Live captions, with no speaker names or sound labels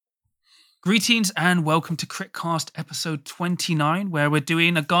Greetings and welcome to Critcast episode 29, where we're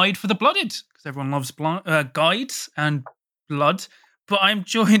doing a guide for the blooded, because everyone loves guides and blood. But I'm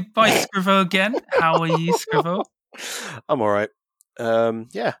joined by Scrivo again. How are you, Scrivo? I'm all right.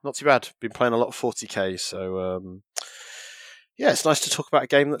 Yeah, not too bad. Been playing a lot of 40k, so yeah, it's nice to talk about a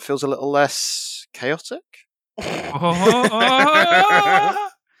game that feels a little less chaotic.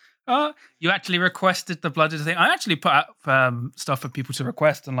 You actually requested the blooded thing. I actually put out stuff for people to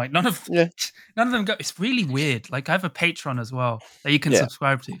request, and like none of them go. It's really weird. Like I have a Patreon as well that you can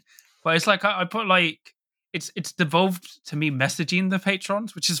subscribe to, but it's like I put like it's devolved to me messaging the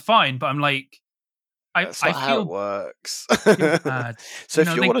patrons, which is fine. But I'm like, That's not how it works. bad. So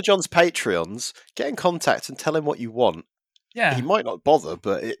if you're one of John's Patreons, get in contact and tell him what you want. Yeah, he might not bother,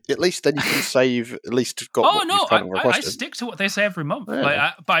 but at least then you can say you've at least got. Oh no, I stick to what they say every month.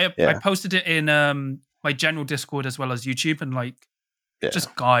 Yeah. I posted it in my general Discord as well as YouTube, and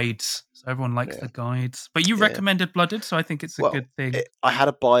just guides. So everyone likes the guides. But you recommended Blooded, so I think it's a good thing. I had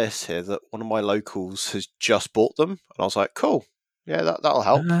a bias here that one of my locals has just bought them, and I was like, cool, yeah, that'll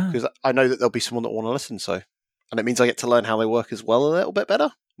help because I know that there'll be someone that will want to listen. So, and it means I get to learn how they work as well a little bit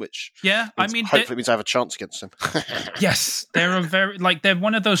better. Which hopefully means I have a chance against them. Yes, they're they're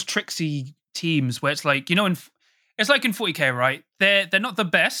one of those tricksy teams where it's like, it's like in 40k, right? They're not the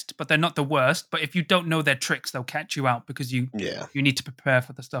best, but they're not the worst. But if you don't know their tricks, they'll catch you out because you need to prepare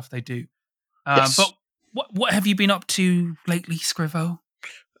for the stuff they do. Yes. But what have you been up to lately, Scrivo?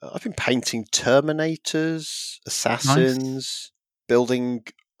 I've been painting Terminators, Assassins, building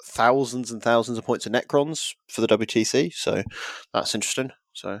thousands and thousands of points of Necrons for the WTC. So that's interesting.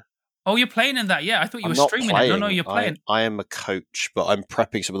 So. Oh, you're playing in that? Yeah, I thought you were streaming it. No, you're playing. I am a coach, but I'm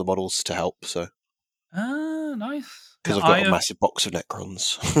prepping some of the models to help. So. Ah, nice. Because I've got a massive box of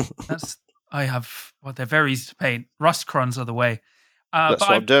Necrons. They're very easy to paint. Rustcrons are the way. That's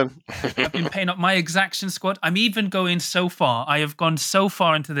what I'm doing. I've been painting up my Exaction squad. I'm even going so far. I have gone so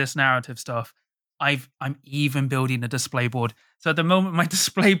far into this narrative stuff. I'm even building a display board. So at the moment, my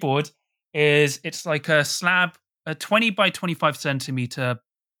display board it's like a slab, a 20 by 25 centimeter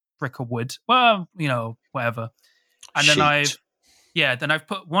brick of wood. Well, whatever. And then I've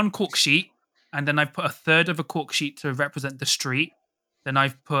put one cork sheet, and then I've put a third of a cork sheet to represent the street. Then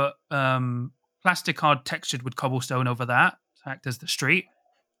I've put plastic card textured with cobblestone over that to act as the street.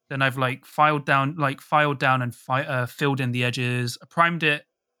 Then I've filed down and filled in the edges. I primed it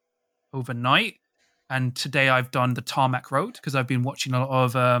overnight, and today I've done the tarmac road because I've been watching a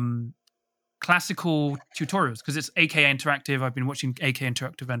lot of classical tutorials because it's AK Interactive. I've been watching AK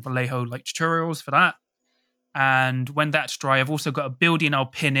Interactive and Vallejo tutorials for that. And when that's dry, I've also got a building I'll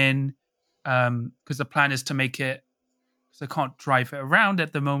pin in because the plan is to make it because I can't drive it around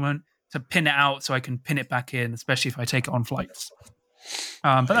at the moment, to pin it out so I can pin it back in, especially if I take it on flights.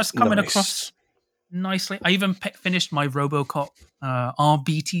 But that's coming across nicely. I even finished my RoboCop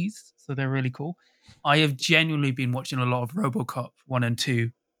RBTs, so they're really cool. I have genuinely been watching a lot of RoboCop 1 and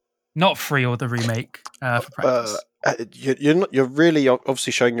 2. Not 3 or the remake for practice. You're really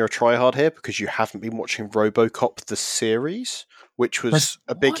obviously showing you're a tryhard here because you haven't been watching RoboCop the series, which was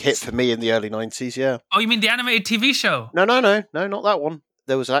a big hit for me in the early 90s, yeah. Oh, you mean the animated TV show? No, not that one.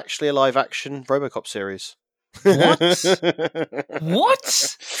 There was actually a live-action RoboCop series. What?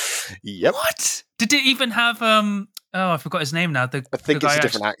 What? Yep. What? Did it even have... I forgot his name now. I think it's a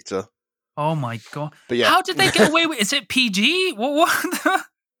different actor. Oh, my God. But yeah. How did they get away with it? Is it PG? What?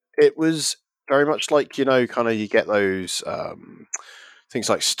 It was very much like, kind of you get those things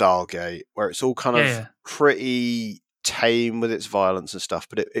like Stargate, where it's all kind of pretty tame with its violence and stuff,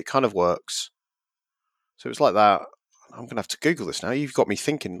 but it kind of works. So it's like that. I'm going to have to Google this now. You've got me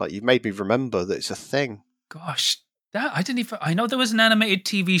thinking, you've made me remember that it's a thing. Gosh, I know there was an animated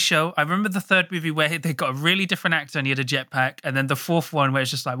TV show. I remember the third movie where they got a really different actor and he had a jetpack. And then the fourth one where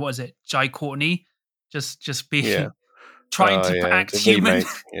it's just what is it? Jai Courtney? Just being... trying to act human.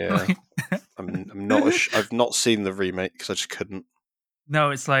 Yeah, I'm not. I've not seen the remake because I just couldn't.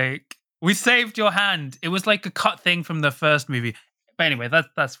 No, it's we saved your hand. It was like a cut thing from the first movie. But anyway,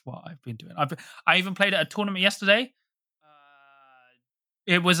 that's what I've been doing. I even played at a tournament yesterday.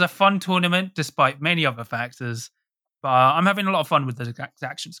 It was a fun tournament despite many other factors. But I'm having a lot of fun with the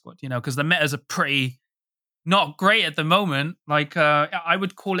Exaction squad. Because the metas are pretty not great at the moment. I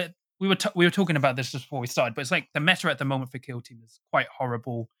would call it. We were talking about this just before we started, but it's the meta at the moment for Kill Team is quite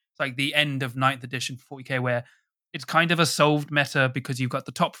horrible. It's the end of 9th edition 40k where it's kind of a solved meta because you've got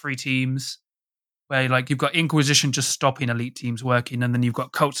the top 3 teams where you've got Inquisition just stopping elite teams working, and then you've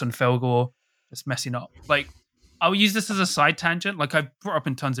got Coats and Felgor just messing up. I'll use this as a side tangent. I brought up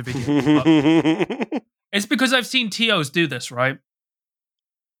in tons of videos. It's because I've seen TOs do this, right?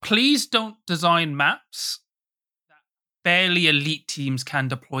 please don't design maps that barely elite teams can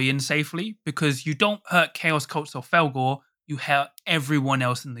deploy in safely, because you don't hurt Chaos Cults or Felgor, you hurt everyone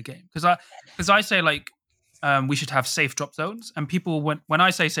else in the game. Because I say, like, we should have safe drop zones, and people, when I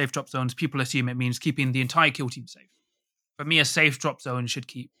say safe drop zones, people assume it means keeping the entire kill team safe. For me, a safe drop zone should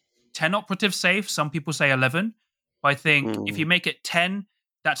keep 10 operatives safe. Some people say 11. But I think if you make it 10,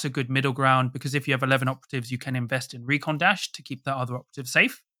 that's a good middle ground, because if you have 11 operatives, you can invest in Recon Dash to keep the other operatives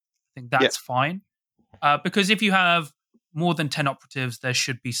safe. I think that's fine. Because if you have more than 10 operatives, there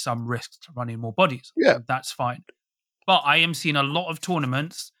should be some risks to running more bodies. Yeah. That's fine. But I am seeing a lot of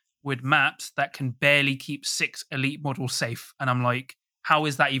tournaments with maps that can barely keep 6 elite models safe. And I'm like, how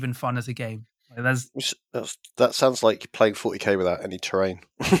is that even fun as a game? That sounds like you're playing 40k without any terrain.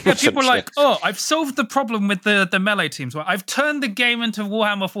 Yeah, people are like, oh, I've solved the problem with the melee teams. Well, I've turned the game into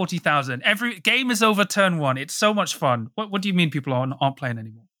Warhammer 40,000. Every game is over turn 1. It's so much fun. What do you mean people aren't playing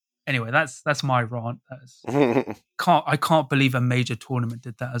anymore? Anyway, that's my rant. I can't believe a major tournament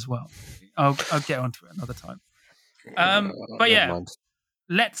did that as well. I'll get onto it another time. But yeah,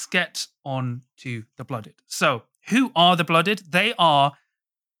 let's get on to the Blooded. So, who are the Blooded? They are...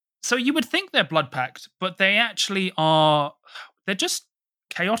 So you would think they're Blood Pact, but they actually are... They're just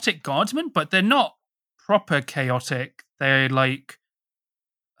chaotic guardsmen, but they're not proper chaotic. They're like...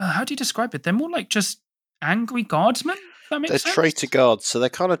 how do you describe it? They're more like just angry guardsmen, if that makes sense? They're traitor guards, so they're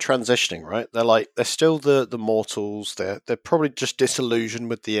kind of transitioning, right? They're still the mortals. They're probably just disillusioned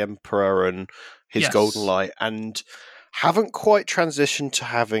with the Emperor and his golden light, and haven't quite transitioned to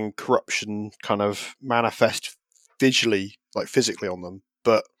having corruption kind of manifest visually, like physically on them,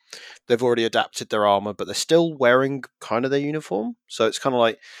 but they've already adapted their armor, but they're still wearing kind of their uniform. So it's kind of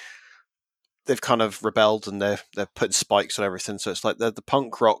like they've kind of rebelled and they're putting spikes on everything. So it's like they're the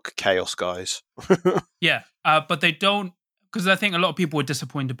punk rock chaos guys. Yeah, but they don't, because I think a lot of people were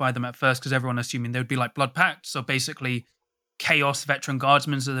disappointed by them at first, because everyone assuming they would be like Blood Pact. So basically chaos veteran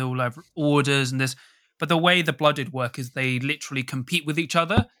guardsmen, so they all have orders and this. But the way the Blooded work is they literally compete with each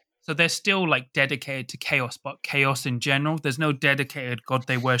other. So they're still like dedicated to chaos, but chaos in general. There's no dedicated god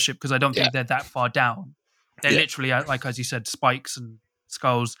they worship, because I don't think they're that far down. They're literally, like as you said, spikes and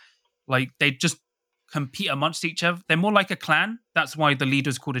skulls. Like they just compete amongst each other. They're more like a clan. That's why the leader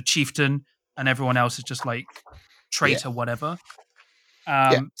is called a chieftain, and everyone else is just like traitor, whatever.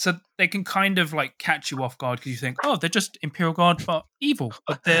 So they can kind of like catch you off guard, because you think, oh, they're just Imperial Guard, but evil.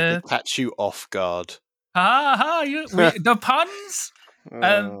 But they catch you off guard. The puns.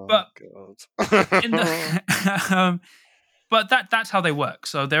 But but that's how they work.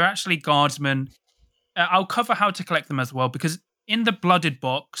 So they're actually guardsmen. I'll cover how to collect them as well, because in the Blooded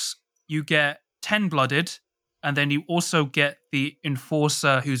box you get 10 Blooded, and then you also get the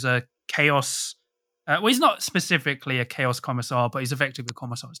Enforcer, who's a chaos. Well, he's not specifically a chaos commissar, but he's effectively a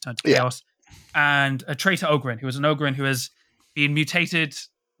commissar who's turned to chaos, and a traitor Ogryn, who is an Ogryn who has been mutated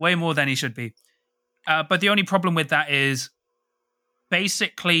way more than he should be. But the only problem with that is,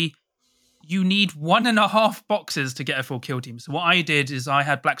 basically, you need 1.5 boxes to get a full kill team. So what I did is I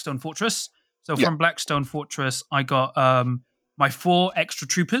had Blackstone Fortress. So from Blackstone Fortress, I got my 4 extra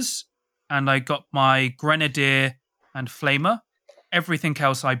troopers, and I got my Grenadier and Flamer. Everything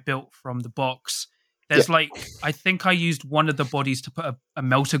else I built from the box. There's I think I used one of the bodies to put a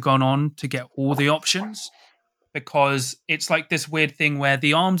melter gun on to get all the options, because it's like this weird thing where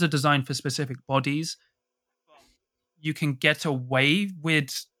the arms are designed for specific bodies. You can get away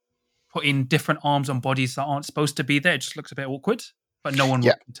with putting different arms on bodies that aren't supposed to be there. It just looks a bit awkward, but no one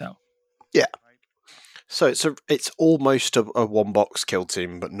can tell. Yeah. So it's almost a 1-box kill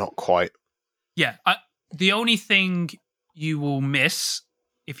team, but not quite. Yeah. The only thing you will miss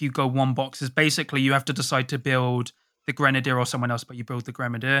if you go 1 box is basically you have to decide to build the Grenadier or someone else, but you build the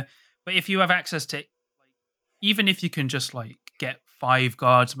Grenadier. But if you have access to, even if you can just like get 5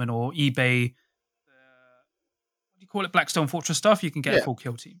 guardsmen or eBay, call it Blackstone Fortress stuff, you can get a full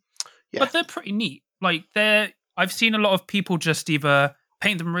kill team. But they're pretty neat. Like I've seen a lot of people just either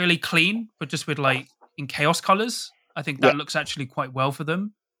paint them really clean, but just with like in chaos colors. I think that looks actually quite well for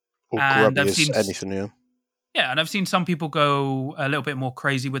them. Or grubby as anything, Yeah, and I've seen some people go a little bit more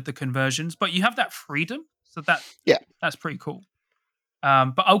crazy with the conversions, but you have that freedom, so that's pretty cool.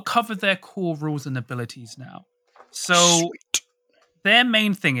 But I'll cover their core rules and abilities now. So their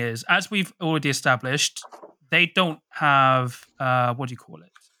main thing is, as we've already established, they don't have,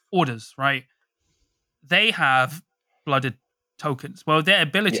 orders, right? They have Blooded tokens. Well, their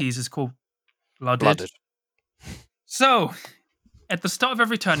abilities is called Blooded. So, at the start of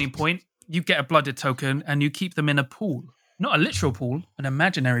every turning point, you get a Blooded token and you keep them in a pool. Not a literal pool, an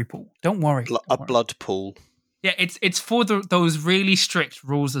imaginary pool. Don't worry. Blood pool. Yeah, it's for those really strict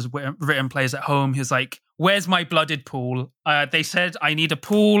rules as written players at home who's like, where's my blooded pool? They said I need a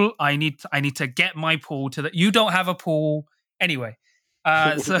pool. I need to get my pool to the. You don't have a pool anyway.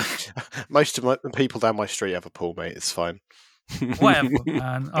 So most of the people down my street have a pool, mate. It's fine. Whatever,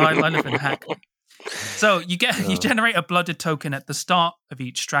 man. I live in Hackney. So you generate a blooded token at the start of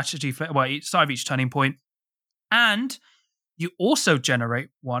each strategy, start of each turning point, and you also generate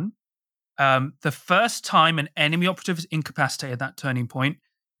one the first time an enemy operative is incapacitated at that turning point,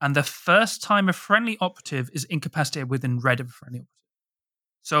 and the first time a friendly operative is incapacitated within red of a friendly operative.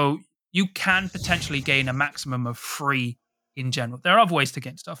 So you can potentially gain a maximum of 3 in general. There are other ways to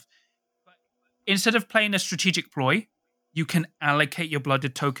gain stuff. But instead of playing a strategic ploy, you can allocate your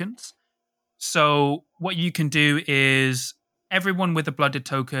blooded tokens. So what you can do is everyone with a blooded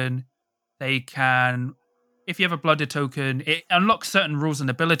token, they can, if you have a blooded token, it unlocks certain rules and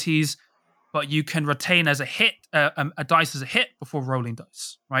abilities, but you can retain as a hit, a dice as a hit before rolling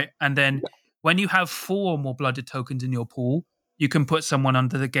dice, right? And then when you have 4 or more blooded tokens in your pool, you can put someone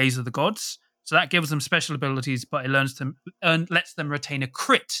under the gaze of the gods. So that gives them special abilities, but it lets them retain a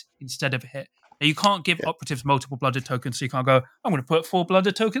crit instead of a hit. Now, you can't give operatives multiple blooded tokens, so you can't go, I'm going to put 4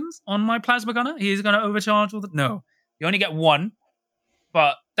 blooded tokens on my plasma gunner. He's going to overcharge all the... No, you only get 1,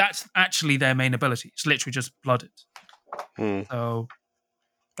 but that's actually their main ability. It's literally just blooded. So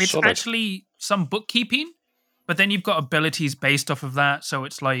it's actually some bookkeeping, but then you've got abilities based off of that. So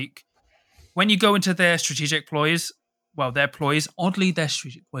it's like when you go into their strategic ploys, their ploys, oddly, their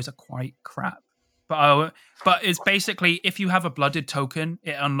strategic ploys are quite crap. But it's basically, if you have a blooded token,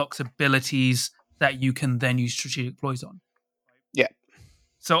 it unlocks abilities that you can then use strategic ploys on. Yeah.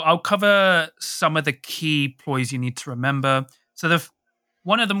 So I'll cover some of the key ploys you need to remember. So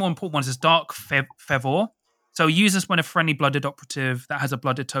one of the more important ones is Dark Fervor. So use this when a friendly blooded operative that has a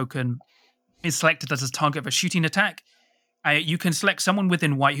blooded token is selected as a target of a shooting attack. You can select someone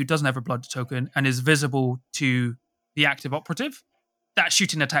within white who doesn't have a blooded token and is visible to the active operative. That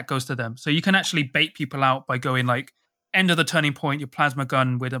shooting attack goes to them. So you can actually bait people out by going like, end of the turning point, your plasma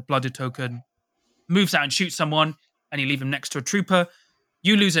gun with a blooded token moves out and shoots someone, and you leave him next to a trooper.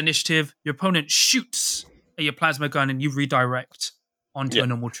 You lose initiative, your opponent shoots at your plasma gun, and you redirect onto a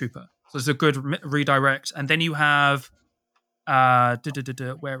normal trooper. So it's a good redirect. And then you have, where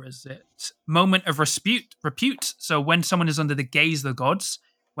is it? Moment of Repute. So when someone is under the gaze of the gods,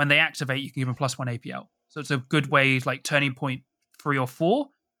 when they activate, you can give them +1 APL. So it's a good way, like turning point 3 or 4.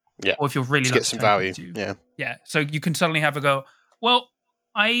 Yeah. Or if you're really to get some value. Yeah. So you can suddenly have a go, well,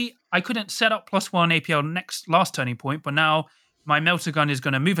 I couldn't set up +1 APL last turning point, but now my melter gun is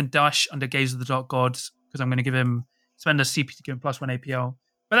going to move and dash under gaze of the dark gods because I'm going to spend a CP to give him +1 APL.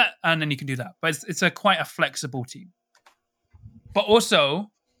 And then you can do that. But it's quite a flexible team. But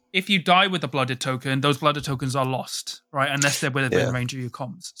also, if you die with a blooded token, those blooded tokens are lost, right? Unless they're within range of your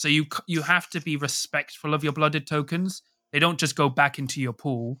comms. So you have to be respectful of your blooded tokens. They don't just go back into your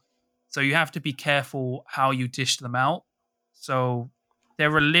pool. So you have to be careful how you dish them out. So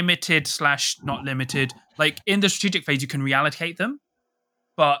they're a limited / not limited. Like in the strategic phase, you can reallocate them.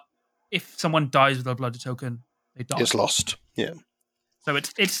 But if someone dies with a blooded token, they die. It's lost. Yeah. So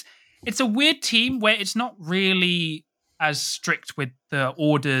it's a weird team where it's not really as strict with the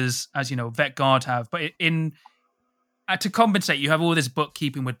orders as, Vet Guard have. But to compensate, you have all this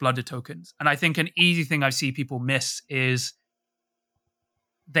bookkeeping with blooded tokens. And I think an easy thing I see people miss is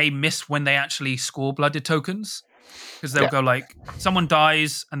they miss when they actually score blooded tokens. Because they'll go like, someone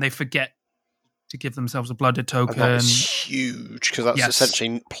dies and they forget to give themselves a blooded token. And that's huge, because that's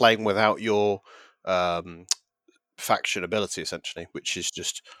essentially playing without your faction ability, essentially, which is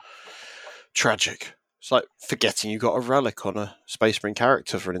just tragic. It's like forgetting you got a relic on a Space Marine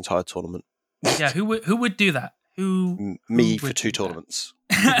character for an entire tournament. Yeah, who would do that? Me for 2 tournaments.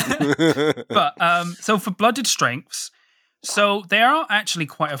 But so for blooded strengths, so they are actually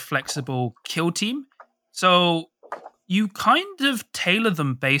quite a flexible kill team. So you kind of tailor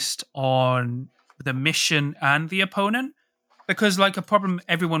them based on the mission and the opponent. Because like a problem,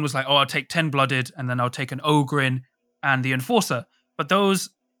 everyone was like, oh, I'll take 10 blooded and then I'll take an Ogryn and the Enforcer. But those,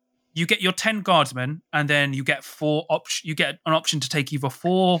 you get your 10 guardsmen and then you get you get an option to take either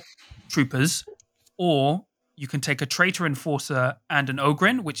 4 troopers, or you can take a traitor Enforcer and an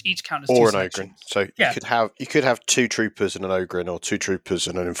Ogryn, which each count as 2 Ogryn. So you could have 2 troopers and an Ogryn, or 2 troopers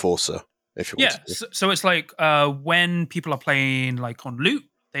and an Enforcer if you want to. So it's like when people are playing like on loot,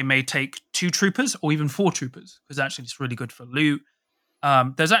 they may take 2 troopers or even 4 troopers, because actually it's really good for loot.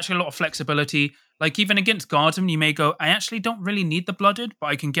 There's actually a lot of flexibility. Like even against guardsmen, you may go, I actually don't really need the blooded, but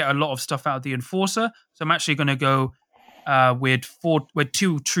I can get a lot of stuff out of the Enforcer. So I'm actually going to go with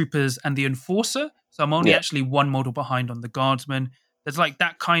 2 troopers and the Enforcer, So I'm only actually one model behind on the guardsman. There's like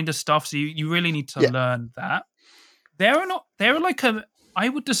that kind of stuff. So you really need to learn that. They're like I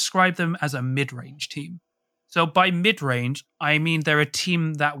would describe them as a mid-range team. So by mid-range, I mean they're a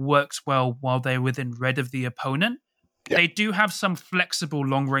team that works well while they're within red of the opponent. Yep. They do have some flexible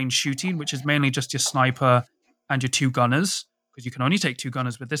long-range shooting, which is mainly just your sniper and your 2 gunners, because you can only take 2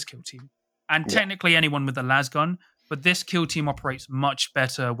 gunners with this kill team. And technically anyone with a las gun, but this kill team operates much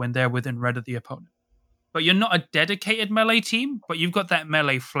better when they're within red of the opponent. But you're not a dedicated melee team, but you've got that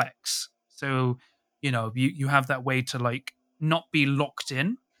melee flex. So, you have that way to like not be locked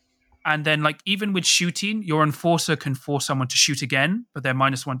in. And then like even with shooting, your enforcer can force someone to shoot again, but they're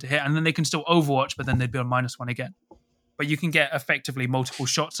 -1 to hit. And then they can still overwatch, but then they'd be on -1 again. But you can get effectively multiple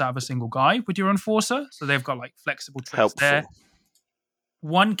shots out of a single guy with your enforcer. So they've got like flexible tricks there.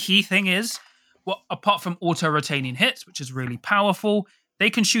 One key thing is, apart from auto-retaining hits, which is really powerful,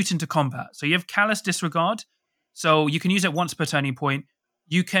 they can shoot into combat. So you have Callous Disregard. So you can use it once per turning point.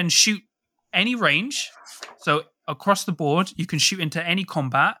 You can shoot any range. So across the board, you can shoot into any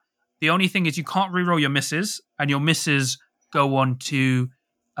combat. The only thing is you can't reroll your misses, and your misses go on to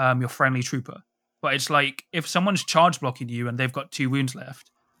your friendly trooper. But it's like if someone's charge blocking you and they've got 2 wounds left,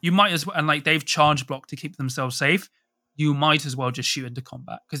 you might as well, and like they've charge blocked to keep themselves safe, you might as well just shoot into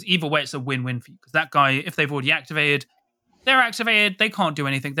combat. Because either way, it's a win-win for you. Because that guy, if they've already activated, they're activated, they can't do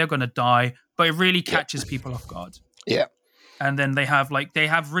anything, they're going to die. But it really catches people off guard. Yeah. And then they have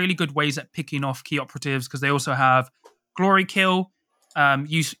really good ways at picking off key operatives, because they also have Glory Kill.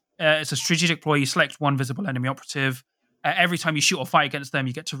 It's a strategic ploy. You select 1 visible enemy operative. Every time you shoot or fight against them,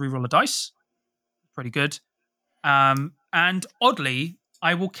 you get to reroll a dice. Pretty good. And oddly,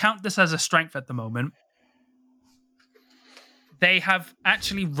 I will count this as a strength at the moment. They have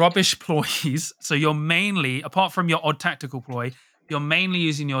actually rubbish ploys. So you're mainly, apart from your odd tactical ploy, you're mainly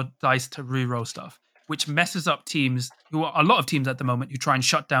using your dice to reroll stuff, which messes up teams, a lot of teams at the moment, who try and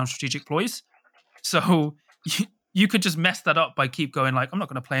shut down strategic ploys. So you could just mess that up by keep going like, I'm not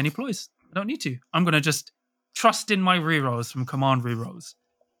going to play any ploys. I don't need to. I'm going to just trust in my rerolls from command rerolls.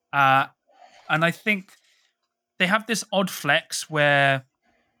 And I think they have this odd flex where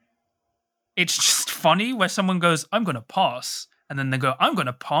it's just funny, where someone goes, I'm going to pass. And then they go, I'm going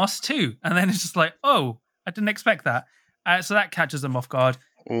to pass too. And then it's just like, oh, I didn't expect that. So that catches them off guard.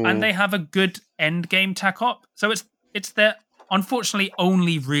 And they have a good end game tac op. So it's their, unfortunately,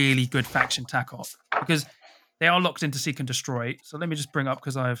 only really good faction tac op, because they are locked into Seek and Destroy. So let me just bring up,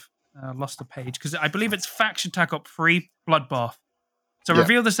 because I've lost the page, because I believe it's faction tac op 3 Bloodbath. So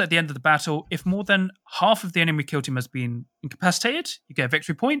reveal this at the end of the battle. If more than half of the enemy kill team has been incapacitated, you get a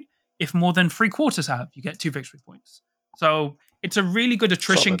victory point. If more than 3/4 have, you get 2 victory points. So it's a really good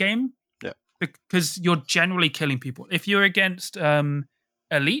attrition game, because you're generally killing people. If you're against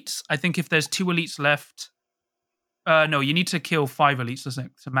elites, I think if there's 2 elites left, no, you need to kill 5 elites, doesn't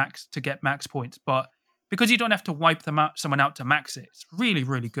it, to get max points. But because you don't have to wipe someone out to max it, it's really,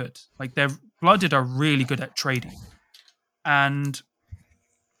 really good. Like, their Blooded are really good at trading. And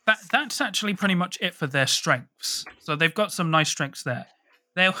that's actually pretty much it for their strengths. So they've got some nice strengths there.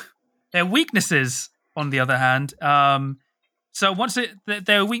 Their weaknesses, on the other hand, so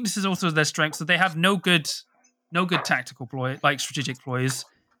their weaknesses also their strengths. So they have no good tactical ploy, like strategic ploys.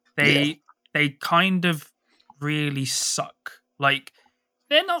 They kind of really suck. Like,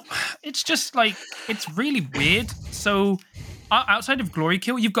 they're not. It's just like, it's really weird. So outside of Glory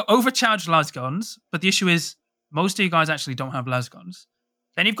Kill, you've got overcharged lasguns, but the issue is most of you guys actually don't have lasguns.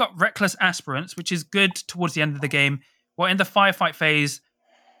 Then you've got Reckless Aspirants, which is good towards the end of the game. Well, in the firefight phase,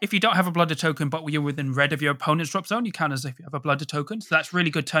 if you don't have a Blooded token, but you're within red of your opponent's drop zone, you count as if you have a Blooded token. So that's really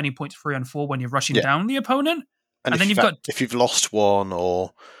good turning points 3 and 4 when you're rushing down the opponent. And then if you've lost one,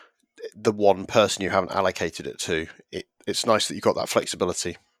 or the one person you haven't allocated it to, it's nice that you've got that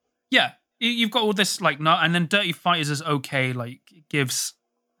flexibility. Yeah, you've got all this, like, and then Dirty Fighters is okay. Like, it gives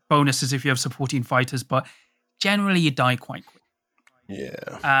bonuses if you have supporting fighters, but generally you die quite quick.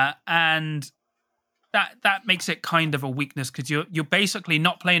 Yeah. And that makes it kind of a weakness, because you're basically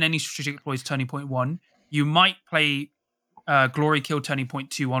not playing any strategic ploys turning point 1. You might play Glory Kill turning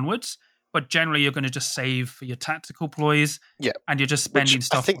point 2 onwards, but generally you're going to just save for your tactical ploys. Yeah. And you're just spending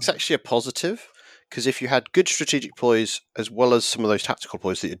stuff. I think it's actually a positive, because if you had good strategic ploys as well as some of those tactical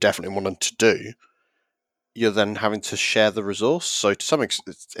ploys that you're definitely wanting to do, you're then having to share the resource. So to some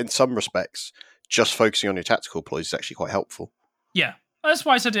in some respects, just focusing on your tactical ploys is actually quite helpful. Yeah. That's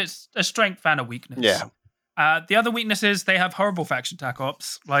why I said it's a strength and a weakness. Yeah. The other weakness is they have horrible faction tac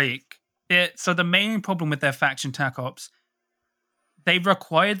ops. So the main problem with their faction tac ops, they've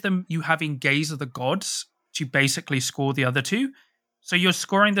required you having Gaze of the Gods to basically score the other 2. So you're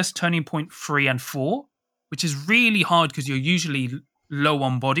scoring this turning point 3 and 4, which is really hard because you're usually low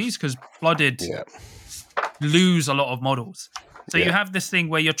on bodies because blooded lose a lot of models. So you have this thing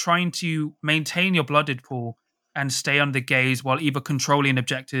where you're trying to maintain your blooded pool and stay on the gaze while either controlling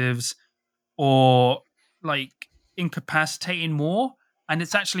objectives or like incapacitating more. And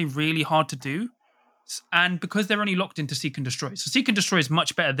it's actually really hard to do. And because they're only locked into Seek and Destroy. So Seek and Destroy is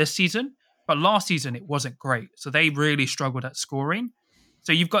much better this season, but last season it wasn't great. So they really struggled at scoring.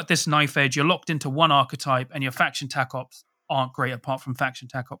 So you've got this knife edge, you're locked into one archetype, and your faction tac ops aren't great apart from faction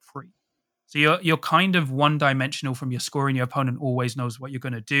tac op 3. So you're kind of one-dimensional from your scoring. Your opponent always knows what you're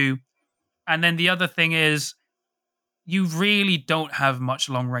going to do. And then the other thing is you really don't have much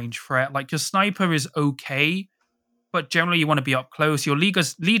long-range threat. Like your sniper is okay, but generally you want to be up close. Your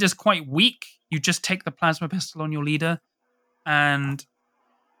leader's quite weak. You just take the plasma pistol on your leader, and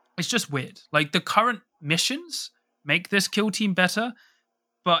it's just weird. Like the current missions make this kill team better,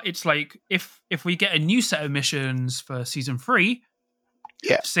 but it's like if we get a new set of missions for season 3,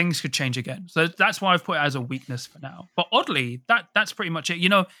 things could change again. So that's why I've put it as a weakness for now. But oddly, that's pretty much it. You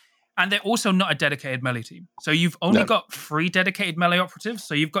know, and they're also not a dedicated melee team. So you've only got 3 dedicated melee operatives.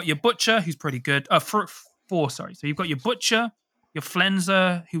 So you've got your Butcher, who's pretty good. 4, sorry. So you've got your Butcher, your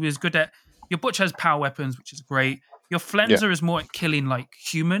Flenser, who is good at... Your Butcher has power weapons, which is great. Your Flenser is more at killing like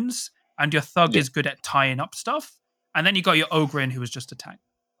humans, and your Thug is good at tying up stuff. And then you got your Ogryn, who is just a tank.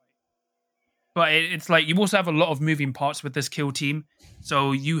 But it's like you also have a lot of moving parts with this kill team,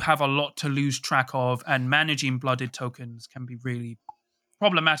 so you have a lot to lose track of, and managing blooded tokens can be really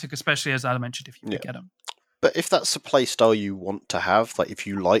problematic, especially as I mentioned, if you can get them. But if that's a play style you want to have, like if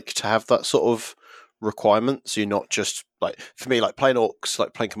you like to have that sort of requirement, so you're not just like, for me, like playing orcs,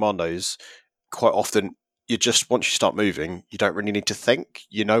 like playing commandos, quite often you just, once you start moving, you don't really need to think,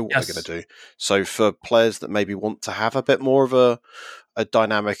 you know what they're going to do. So for players that maybe want to have a bit more of a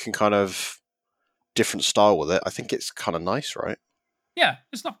dynamic and kind of different style with it, I think it's kind of nice, right? Yeah,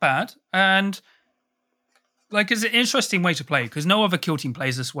 it's not bad. And like, it's an interesting way to play because no other kill team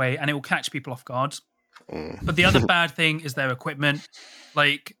plays this way and it will catch people off guard. But the other bad thing is their equipment.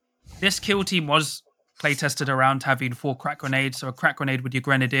 Like, this kill team was play tested around having 4 crack grenades, so a crack grenade with your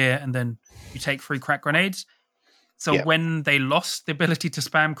grenadier, and then you take 3 crack grenades. So when they lost the ability to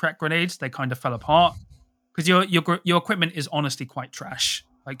spam crack grenades, they kind of fell apart because your equipment is honestly quite trash.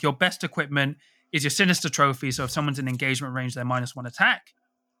 Like, your best equipment is your Sinister Trophy, so if someone's in engagement range, they're -1 attack.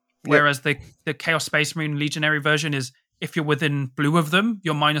 Whereas the Chaos Space Marine Legionary version is, if you're within blue of them,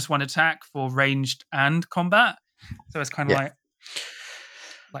 you're -1 attack for ranged and combat. So it's kind of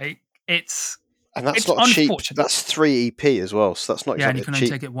like it's... And that's not cheap. That's 3 EP as well, so that's not exactly and you can only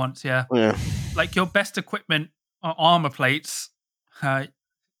take it once, Like, your best equipment are armor plates,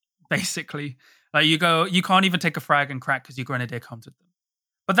 basically. Like, you can't even take a frag and crack because your grenadier comes with them.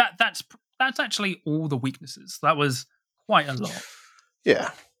 But that's actually all the weaknesses. That was quite a lot.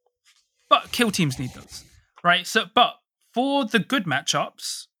 Yeah. But kill teams need those, right? So, but for the good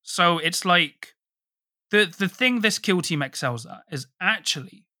matchups, so it's like the thing this kill team excels at is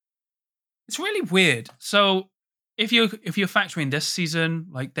actually, it's really weird. So if you're factoring this season,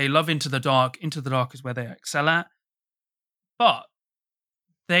 like, they love Into the Dark. Into the Dark is where they excel at, but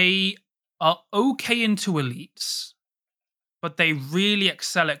they are okay into elites, but they really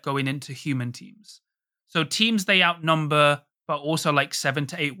excel at going into human teams. So teams they outnumber, but also like 7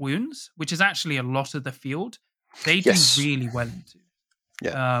 to 8 wounds, which is actually a lot of the field. They do really well into.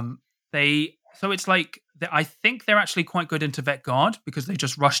 So it's like, I think they're actually quite good into Vet Guard because they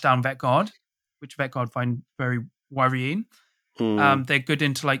just rush down Vet Guard, which Vet Guard find very worrying. They're good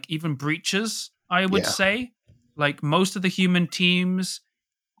into like even breaches, I would say. Like most of the human teams,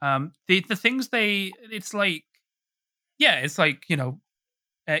 the things it's like, you know,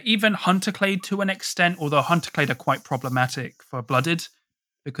 even Hunterclade to an extent, although Hunterclade are quite problematic for Blooded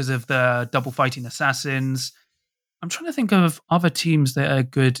because of the double fighting assassins. I'm trying to think of other teams that are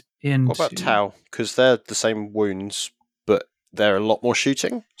good in. What about Tau? Because they're the same wounds, but they're a lot more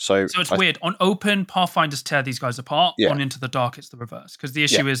shooting. So it's weird. On open, Pathfinders tear these guys apart. On Into the Dark, it's the reverse. Because the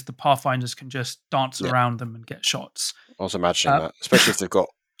issue is the Pathfinders can just dance around them and get shots. I was imagining that, especially if they've got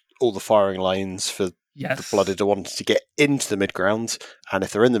all the firing lanes for the Blooded are wanting to get into the mid-ground, and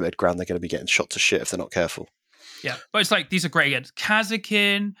if they're in the mid-ground, they're going to be getting shot to shit if they're not careful. Yeah, but it's like, these are great against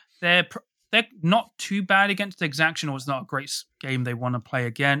Kazakin. They're not too bad against Exaction, or it's not a great game they want to play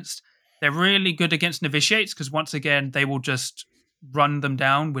against. They're really good against Novitiates, because once again, they will just run them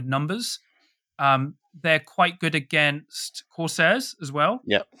down with numbers. They're quite good against Corsairs as well.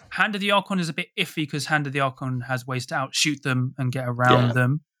 Yeah. Hand of the Archon is a bit iffy, because Hand of the Archon has ways to outshoot them and get around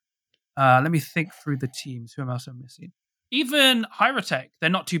them. Let me think through the teams. Who else am I missing? Even Hyrotech, they're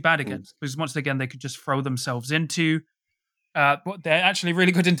not too bad against because once again they could just throw themselves into. But they're actually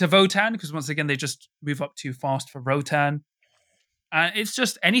really good into Votann because once again they just move up too fast for Votann. It's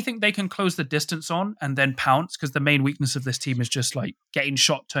just anything they can close the distance on and then pounce because the main weakness of this team is just like getting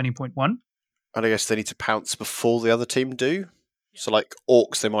shot turning point 1. And I guess they need to pounce before the other team do. Yeah. So like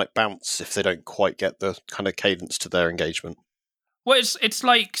Orcs, they might bounce if they don't quite get the kind of cadence to their engagement. Well, it's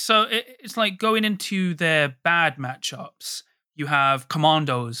like going into their bad matchups. You have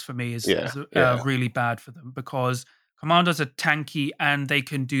Commandos for me is really bad for them because Commandos are tanky and they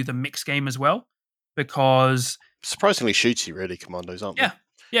can do the mixed game as well. Because surprisingly shooty, really, Commandos, aren't they?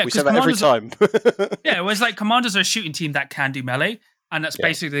 Yeah. We say that every time. Whereas like Commandos are a shooting team that can do melee, and that's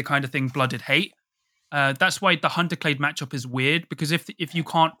basically the kind of thing Blooded hate. That's why the Hunterclade matchup is weird because if you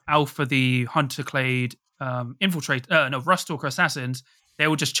can't alpha the Hunterclade Rustalker assassins, they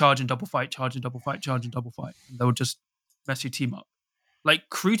will just charge and double fight, and they'll just mess your team up. Like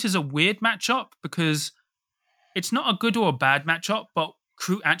Kroot is a weird matchup because it's not a good or a bad matchup, but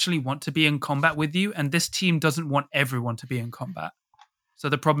Kroot actually want to be in combat with you, and this team doesn't want everyone to be in combat. So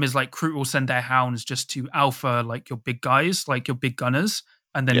the problem is like Kroot will send their hounds just to alpha like your big guys, like your big gunners,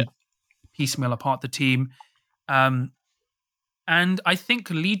 and then piecemeal apart the team. And I think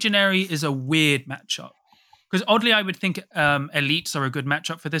Legionary is a weird matchup. Because oddly, I would think elites are a good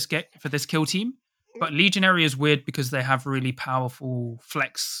matchup for this kill team, but Legionary is weird because they have really powerful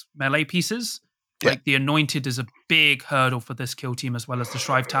flex melee pieces. Like the Anointed is a big hurdle for this kill team as well as the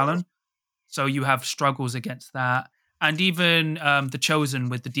Shrive Talon. So you have struggles against that, and even the Chosen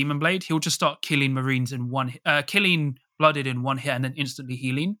with the Demon Blade, he'll just start killing Marines in killing Blooded in one hit and then instantly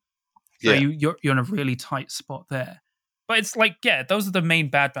healing. So you're in a really tight spot there. But it's like those are the main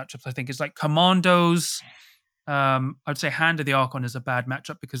bad matchups. I think it's like Commandos. I'd say Hand of the Archon is a bad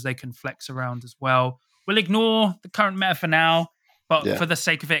matchup because they can flex around as well. We'll ignore the current meta for now, but for the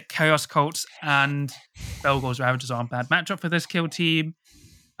sake of it, Chaos Cults and Belgor's Ravagers are a bad matchup for this kill team.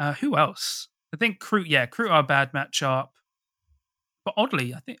 Who else? I think Kroot are a bad matchup. But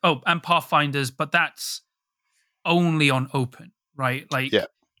oddly, I think and Pathfinders, but that's only on open, right?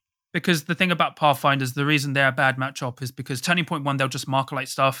 Because the thing about Pathfinders, the reason they're a bad matchup is because turning point 1, they'll just Markerlight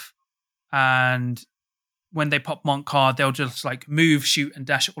stuff, and when they pop Monk card, they'll just like move, shoot, and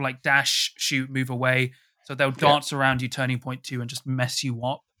dash, or like dash, shoot, move away. So they'll dance around you turning point 2 and just mess you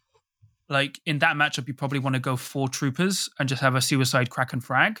up. Like in that matchup, you probably want to go 4 troopers and just have a suicide crack and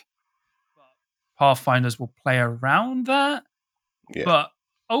frag. Pathfinders will play around that. Yeah. But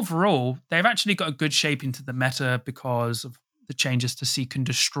overall, they've actually got a good shape into the meta because of the changes to Seek and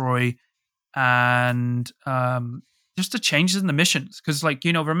Destroy and just the changes in the missions. Because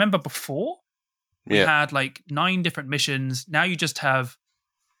remember before? We had like 9 different missions. Now you just have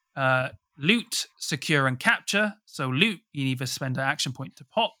loot, secure, and capture. So loot, you either spend an action point to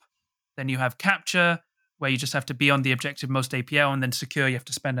pop. Then you have capture, where you just have to be on the objective most APL. And then secure, you have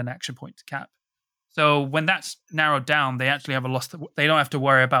to spend an action point to cap. So when that's narrowed down, they actually have a loss. They don't have to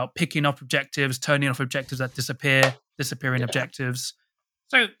worry about picking up objectives, turning off objectives that disappearing objectives.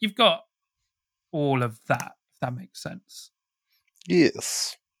 So you've got all of that, if that makes sense.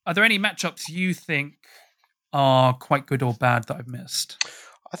 Yes. Are there any matchups you think are quite good or bad that I've missed?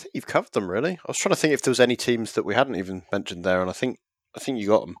 I think you've covered them, really. I was trying to think if there was any teams that we hadn't even mentioned there, and I think you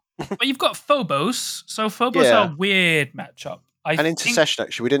got them. But you've got Phobos. So Phobos are a weird matchup. Intercession,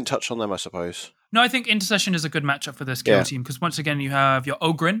 actually. We didn't touch on them, I suppose. No, I think Intercession is a good matchup for this kill team, because once again, you have your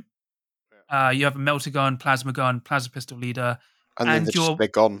Ogryn, you have a Melter Gun, Plasma Pistol Leader, and then they're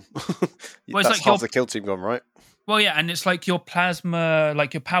gone. That's like half the kill team gone, right? Well, yeah, and it's like your Plasma,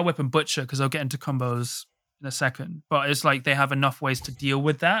 like your Power Weapon Butcher, because I'll get into combos in a second, but it's like they have enough ways to deal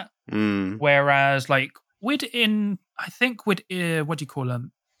with that. Whereas, like, what do you call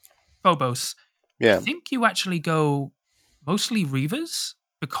them? Phobos. Yeah. I think you actually go mostly Reavers,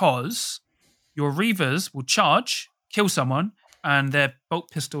 because your Reavers will charge, kill someone, and their bolt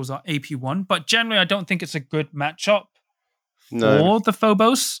pistols are AP1. But generally, I don't think it's a good matchup for the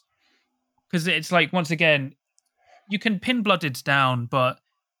Phobos, because it's like, once again, you can pin Bloodeds down, but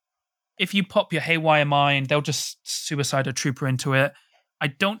if you pop your Haywire Mine, they'll just suicide a trooper into it. I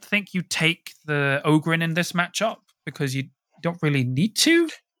don't think you take the Ogryn in this matchup, because you don't really need to.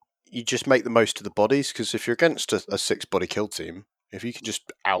 You just make the most of the bodies, because if you're against a 6-body kill team, if you can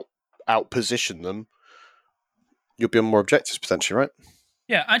just out-position them, you'll be on more objectives potentially, right?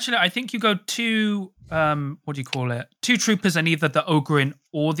 Yeah, actually, I think you go 2, 2 troopers and either the Ogryn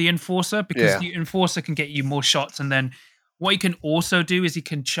or the Enforcer, because the Enforcer can get you more shots, and then what he can also do is you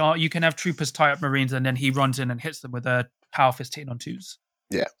can have troopers tie up Marines, and then he runs in and hits them with a Power Fist hitting on 2s.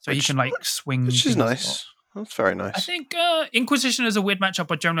 Yeah. So he can like swing. Which is nice. That's very nice. I think Inquisition is a weird matchup,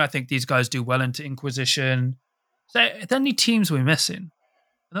 but generally I think these guys do well into Inquisition. So, are there any teams we're missing?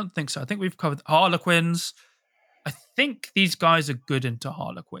 I don't think so. I think we've covered Harlequins. I think these guys are good into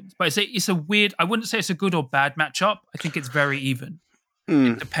Harlequins, but it's a weird. I wouldn't say it's a good or bad matchup. I think it's very even.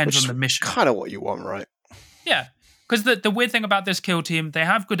 It depends on the mission. Kind of what you want, right? Yeah, because the weird thing about this kill team, they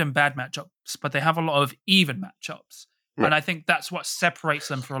have good and bad matchups, but they have a lot of even matchups, and I think that's what separates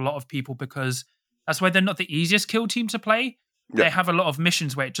them for a lot of people because that's why they're not the easiest kill team to play. They have a lot of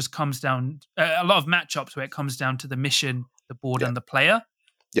missions where it just comes down, a lot of matchups where it comes down to the mission, the board, and the player,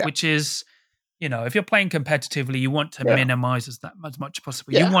 which is. If you're playing competitively, you want to minimize as much as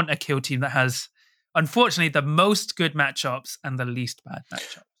possible. You want a kill team that has, unfortunately, the most good matchups and the least bad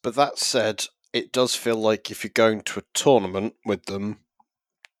matchups. But that said, it does feel like if you're going to a tournament with them,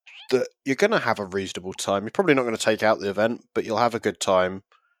 that you're going to have a reasonable time. You're probably not going to take out the event, but you'll have a good time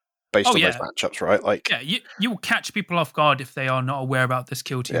based on those matchups, right? Like, you will catch people off guard if they are not aware about this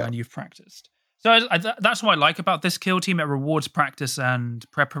kill team and you've practiced. So that's what I like about this kill team. It rewards practice and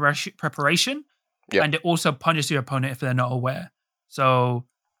preparation. And it also punishes your opponent if they're not aware. So,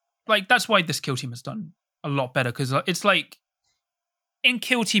 that's why this kill team has done a lot better. Because it's like, in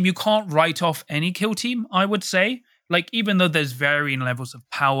kill team, you can't write off any kill team, I would say. Even though there's varying levels of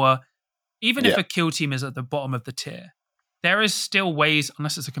power, even if a kill team is at the bottom of the tier, there is still ways,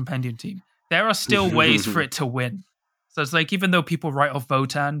 unless it's a compendium team, there are still ways for it to win. So it's even though people write off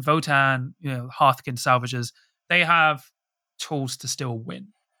Votann, Hearthkin Salvagers, they have tools to still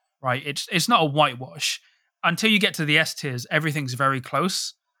win. Right, it's not a whitewash. Until you get to the S tiers, everything's very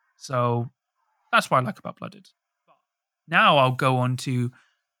close. So that's what I like about Blooded. Now I'll go on to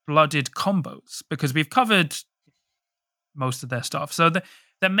Blooded combos because we've covered most of their stuff. So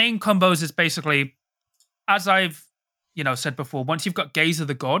the main combos is basically, as I've said before, once you've got Gaze of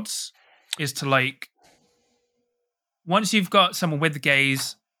the Gods, is to once you've got someone with the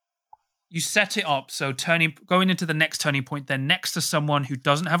Gaze. You set it up so going into the next turning point, they're next to someone who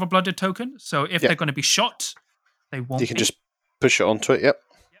doesn't have a Blooded token. So if they're going to be shot, they won't. You can just push it onto it. Yep.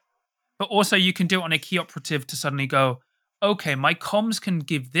 But also you can do it on a key operative to suddenly go, okay, my comms can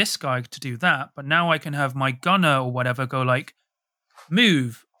give this guy to do that, but now I can have my gunner or whatever go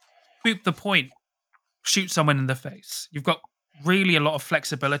move, boop the point, shoot someone in the face. You've got really a lot of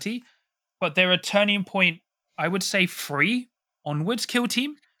flexibility, but they're a turning point, I would say 3 onwards kill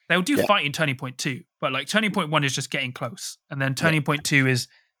team. They'll do fight in turning point 2, but turning point 1 is just getting close. And then turning point 2 is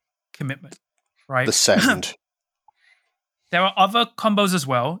commitment, right? The second. There are other combos as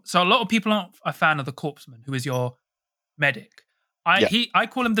well. So a lot of people aren't a fan of the Corpseman, who is your medic. I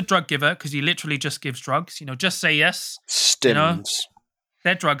call him the drug giver because he literally just gives drugs. Just say yes. Stims.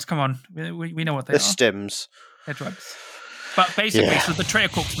 They're drugs. Come on. We know what they They're are. stims. They're drugs. But basically, so the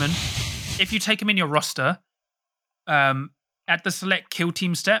Traitor Corpseman, if you take him in your roster, at the select kill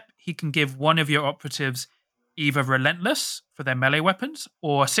team step, he can give one of your operatives either Relentless for their melee weapons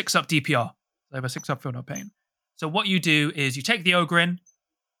or 6-up DPR. They have a 6-up Feel No Pain. So what you do is you take the Ogryn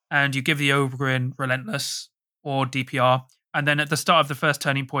and you give the Ogryn Relentless or DPR, and then at the start of the first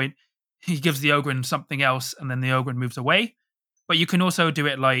turning point, he gives the Ogryn something else, and then the Ogryn moves away. But you can also do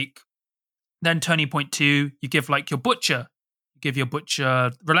it then turning point 2, you give your Butcher, you give your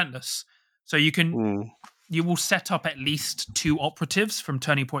Butcher Relentless. So you can... You will set up at least 2 operatives from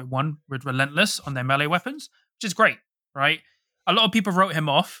turning point 1 with Relentless on their melee weapons, which is great, right? A lot of people wrote him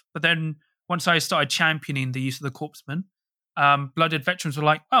off, but then once I started championing the use of the Corpseman, Blooded veterans were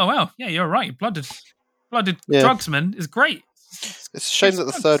like, oh, well, yeah, you're right. Blooded Drugsman is great. It's a shame that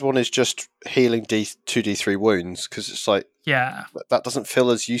the third one is just healing 2d3 wounds, because it's that doesn't feel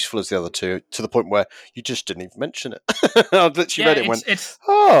as useful as the other two, to the point where you just didn't even mention it. I literally read it and went,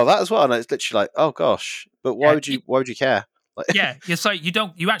 that as well. And it's literally oh gosh, but why would you care? It's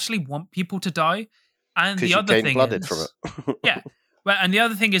you actually want people to die. And the other thing Blooded is, from it. Well, and the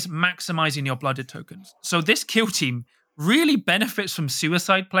other thing is maximizing your Blooded tokens. So this kill team really benefits from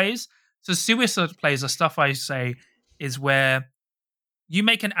suicide plays. So suicide plays are stuff I say is where you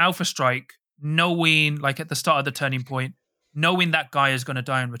make an alpha strike knowing, at the start of the turning point, knowing that guy is going to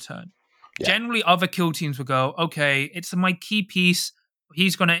die in return. Yeah. Generally, other kill teams will go, okay, it's my key piece.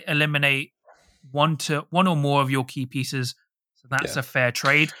 He's going to eliminate one or more of your key pieces. So that's a fair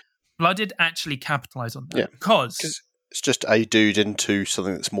trade. Blooded actually capitalize on that because it's just a dude into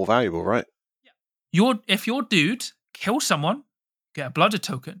something that's more valuable, right? Yeah. If your dude kills someone, get a Blooded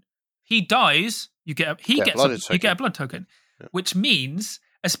token. He dies, you get a blood token, which means,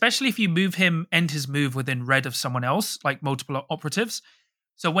 especially if you end his move within red of someone else, like multiple operatives.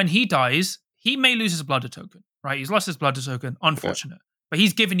 So when he dies, he may lose his Blooded token, right? He's lost his Blooded token, unfortunate. but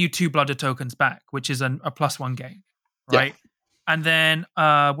he's given you 2 blooded tokens back, which is a +1 gain, right? Yeah. And then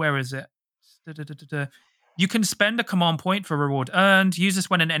where is it? You can spend a command point for reward earned. Use this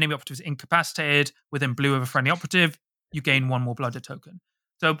when an enemy operative is incapacitated within blue of a friendly operative. You gain 1 more blooded token.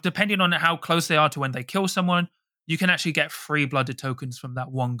 So depending on how close they are to when they kill someone, you can actually get 3 blooded tokens from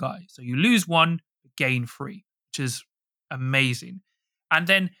that one guy. So you lose 1, gain 3, which is amazing. And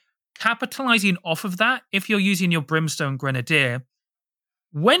then capitalizing off of that, if you're using your Brimstone Grenadier,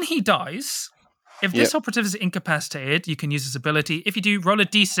 when he dies, if this operative is incapacitated, you can use this ability. If you do, roll a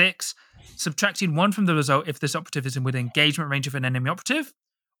d6, subtracting 1 from the result if this operative is within engagement range of an enemy operative.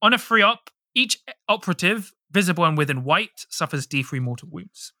 On a free op, each operative visible and within white suffers d3 mortal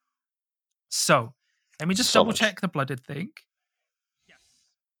wounds. So, let me just double check the blooded thing. Yes.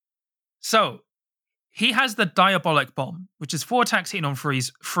 So, he has the Diabolic Bomb, which is 4 attacks hitting on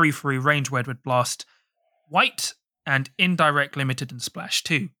 3s, 3/3 range word with blast, white, and indirect limited and splash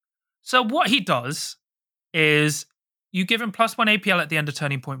 2. So what he does is you give him +1 APL at the end of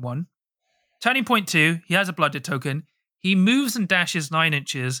turning point 1. Turning point 2, he has a blooded token. He moves and dashes 9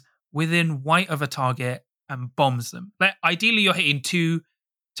 inches within white of a target and bombs them. Ideally, you're hitting 2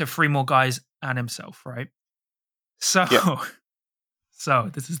 to 3 more guys and himself, right? So, so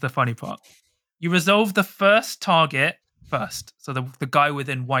this is the funny part. You resolve the first target first. So the guy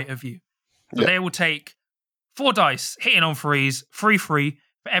within white of you. So they will take 4 dice, hitting on 3s, 3/3.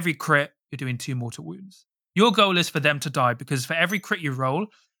 For every crit, you're doing 2 mortal wounds. Your goal is for them to die because for every crit you roll,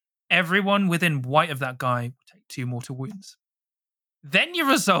 everyone within white of that guy will take 2 mortal wounds. Then you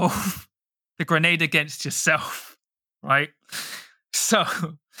resolve the grenade against yourself, right?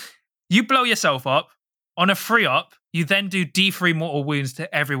 So you blow yourself up. On a free up, you then do d3 mortal wounds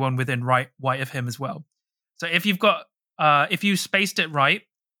to everyone within white of him as well. So if you've got, if you spaced it right,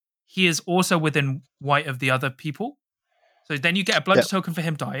 he is also within white of the other people. So then you get a blood token for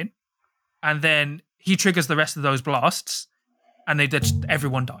him dying, and then he triggers the rest of those blasts, and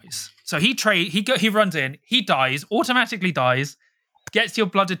everyone dies. So he runs in, he dies, automatically dies, gets your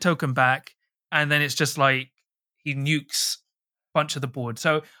blooded token back, and then it's just like he nukes a bunch of the board.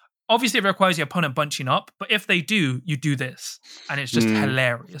 So obviously it requires your opponent bunching up, but if they do, you do this, and it's just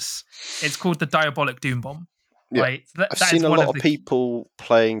hilarious. It's called the Diabolic Doom Bomb. Yeah. Right? I've seen a lot of people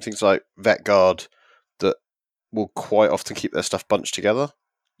playing things like Vet Guard that will quite often keep their stuff bunched together.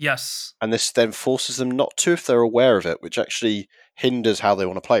 Yes. And this then forces them not to if they're aware of it, which actually hinders how they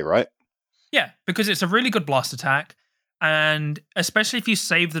want to play, right? Yeah, because it's a really good blast attack. And especially if you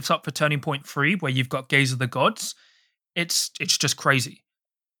save this up for turning point 3, where you've got Gaze of the Gods, it's just crazy.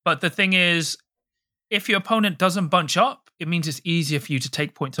 But the thing is, if your opponent doesn't bunch up, it means it's easier for you to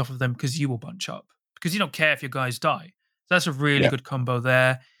take points off of them because you will bunch up. Because you don't care if your guys die. So that's a really good combo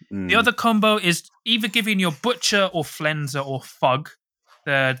there. The other combo is either giving your Butcher or Flenser or Fug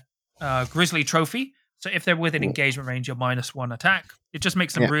the Grizzly Trophy. So if they're within engagement range, you're -1 attack. It just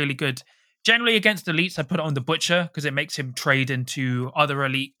makes them really good. Generally against elites, I put it on the Butcher because it makes him trade into other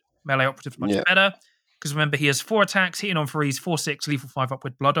elite melee operatives much better. Because remember, he has 4 attacks, hitting on 3s, 4/6, lethal 5 up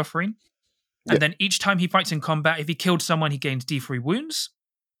with Blood Offering. And then each time he fights in combat, if he killed someone, he gains d3 wounds.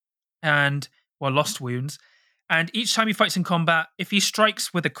 Lost wounds. And each time he fights in combat, if he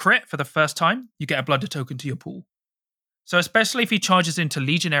strikes with a crit for the first time, you get a blooded token to your pool. So especially if he charges into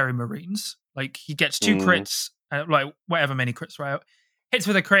Legionary Marines, like he gets 2 crits, like whatever many crits, right? Hits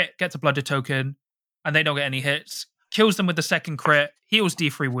with a crit, gets a blooded token, and they don't get any hits. Kills them with the second crit, heals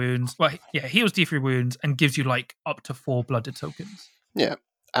d3 wounds. Heals d3 wounds and gives you like up to 4 blooded tokens. Yeah.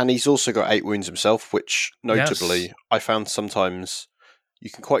 And he's also got 8 wounds himself, which notably I found sometimes you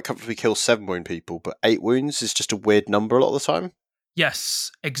can quite comfortably kill 7 wound people, but 8 wounds is just a weird number a lot of the time.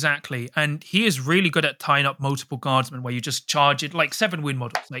 Yes, exactly. And he is really good at tying up multiple guardsmen where you just charge it, like 7 wound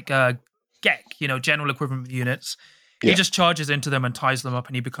models, like GEC, general equivalent units. He just charges into them and ties them up,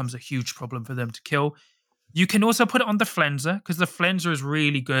 and he becomes a huge problem for them to kill. You can also put it on the Flenser, because the Flenser is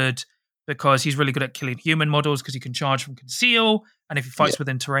really good because he's really good at killing human models because he can charge from conceal, and if he fights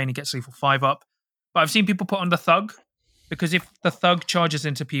within terrain, he gets lethal 5 up. But I've seen people put on the Thug, because if the Thug charges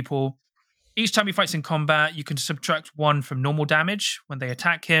into people, each time he fights in combat, you can subtract 1 from normal damage when they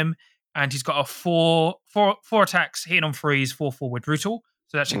attack him, and he's got a 4 attacks, hitting on 3s, 4/4 with brutal,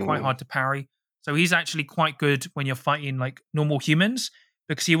 so that's actually quite hard to parry. So he's actually quite good when you're fighting like normal humans,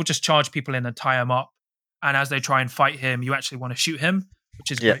 because he will just charge people in and tie them up, and as they try and fight him, you actually want to shoot him,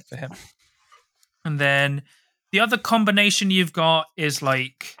 which is great for him. And then the other combination you've got is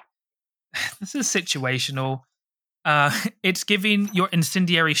like, this is situational. It's giving your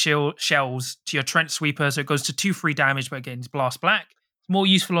incendiary shells to your trench sweeper, so it goes to 2 free damage, but it gains blast black. It's more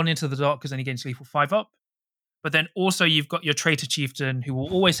useful on Into the Dark because then he gains lethal 5 up. But then also you've got your Traitor Chieftain, who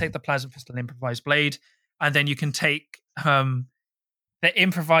will always take the Plasma Pistol and Improvised Blade. And then you can take the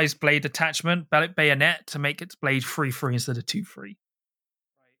Improvised Blade attachment, Bayonet, to make its blade 3/3 instead of 2/3.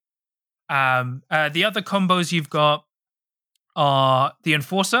 The other combos you've got are the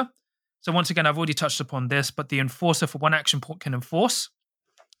Enforcer. So once again, I've already touched upon this, but the Enforcer for one action point can enforce.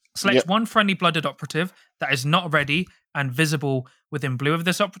 Select one friendly Blooded Operative that is not ready and visible within blue of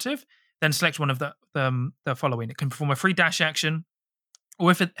this operative. Then select one of the following. It can perform a free dash action, or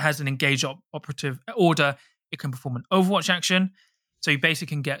if it has an engaged operative order, it can perform an Overwatch action. So you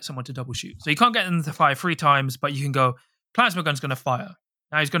basically can get someone to double shoot. So you can't get them to fire 3 times, but you can go, Plasma Gun's going to fire.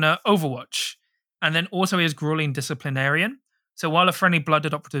 Now he's going to Overwatch. And then also he has Grueling Disciplinarian. So while a friendly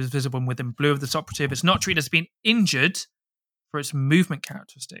Blooded Operative is visible within blue of this operative, it's not treated as being injured for its movement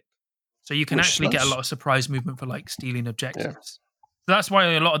characteristic. So you can actually get a lot of surprise movement for like stealing objectives. Yeah. So that's why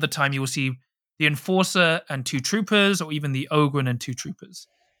a lot of the time you will see the Enforcer and 2 Troopers, or even the Ogryn and 2 Troopers.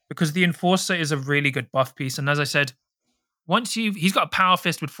 Because the Enforcer is a really good buff piece. And as I said, he's got a Power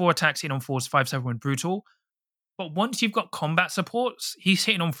Fist with 4 attacks hitting on 4s, 5/7 with Brutal. But once you've got combat supports, he's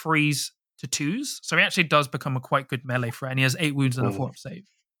hitting on 3s to 2s. So he actually does become a quite good melee threat. And he has 8 wounds and a 4-up save.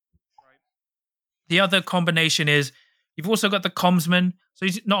 The other combination is you've also got the Commsman. So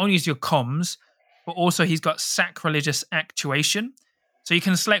he's not only is your comms, but also he's got Sacrilegious Actuation. So you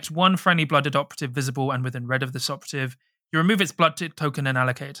can select one friendly Blooded Operative visible and within red of this operative. You remove its blood token and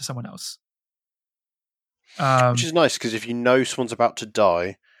allocate it to someone else. Which is nice, because if you know someone's about to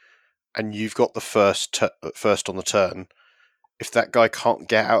die and you've got the first on the turn, if that guy can't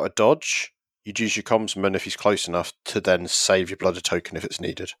get out of dodge, you'd use your Commsman if he's close enough to then save your blooded token if it's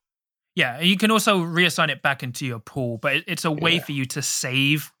needed. Yeah, you can also reassign it back into your pool, but it's a way for you to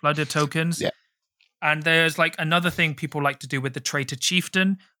save blooded tokens. Yeah. And there's like another thing people like to do with the Traitor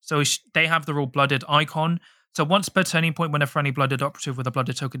Chieftain. So they have the rule Blooded Icon. So once per turning point, when a friendly Blooded Operative with a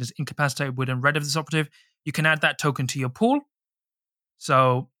blooded token is incapacitated within red of this operative, you can add that token to your pool.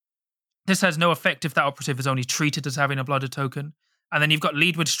 So this has no effect if that operative is only treated as having a blooded token. And then you've got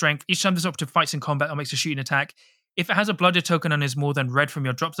Lead with Strength. Each time this operative fights in combat or makes a shooting attack, if it has a blooded token and is more than red from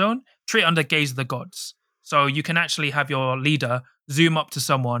your drop zone, treat it under Gaze of the Gods. So you can actually have your leader zoom up to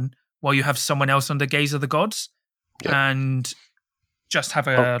someone while you have someone else under Gaze of the Gods, and just have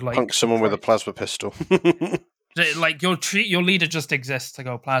a punk someone with a plasma pistol. Like your leader just exists to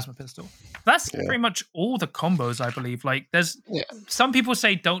go plasma pistol. That's pretty much all the combos, I believe. Like there's some people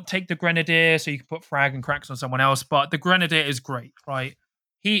say don't take the Grenadier so you can put frag and cracks on someone else, but the Grenadier is great, right?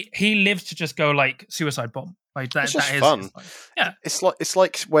 He lives to just go like suicide bomb. Like that, it's just that is fun. Yeah, it's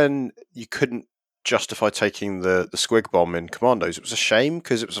like when you couldn't justify taking the squig bomb in Commandos. It was a shame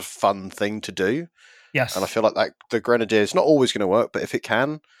because it was a fun thing to do. Yes, and I feel like that the Grenadier is not always going to work, but if it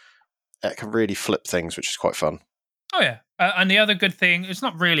can really flip things, which is quite fun. Oh yeah, and the other good thing, it's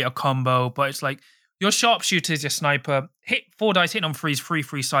not really a combo, but it's like your sharpshooter is your sniper. Hit 4 dice, hitting on 3s,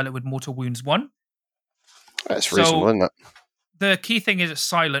 3/3 silent with mortal wounds 1. That's reasonable, isn't it? The key thing is it's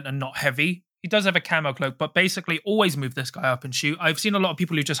silent and not heavy. He does have a camo cloak, but basically always move this guy up and shoot. I've seen a lot of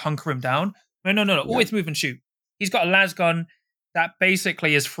people who just hunker him down. No. Always move and shoot. He's got a las gun that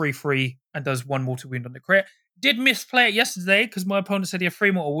basically is 3/3 and does 1 mortal wound on the crit. Did misplay it yesterday because my opponent said he had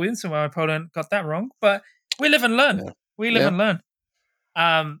 3 mortal wounds, so my opponent got that wrong. But we live and learn. Yeah. We live and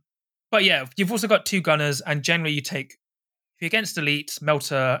learn. But yeah, you've also got 2 gunners, and generally you take, if you're against elites,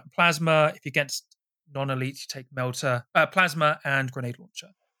 Melter, Plasma. If you're against non-elites, you take Melter, Plasma, and Grenade Launcher.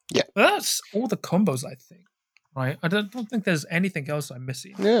 Yeah. But that's all the combos, I think. Right? I don't think there's anything else I'm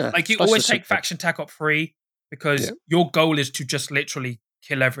missing. Yeah. Like you always take Faction Tac Op 3 because your goal is to just literally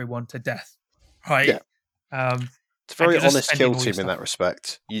kill everyone to death. Right? Yeah. It's a very honest kill team in that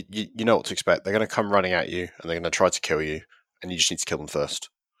respect. You know what to expect. They're going to come running at you and they're going to try to kill you, and you just need to kill them first.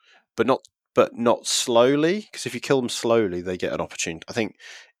 But not slowly, because if you kill them slowly, they get an opportunity. I think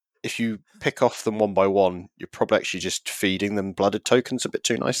if you pick off them one by one, you're probably actually just feeding them blooded tokens a bit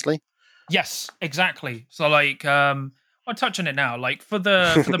too nicely. Yes, exactly. So like I'll touch on it now. Like for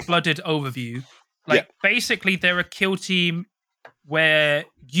the blooded overview, like basically they're a kill team where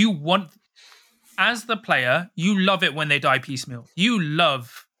you want, as the player, you love it when they die piecemeal. You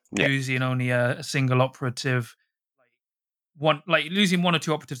love losing only a single operative, losing 1 or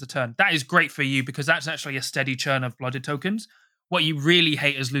 2 operatives a turn. That is great for you because that's actually a steady churn of blooded tokens. What you really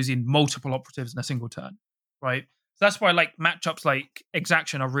hate is losing multiple operatives in a single turn, right? So that's why like matchups like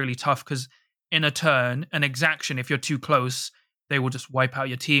Exaction are really tough, because in a turn, an Exaction, if you're too close, they will just wipe out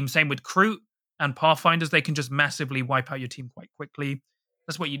your team. Same with Kroot and Pathfinders, they can just massively wipe out your team quite quickly.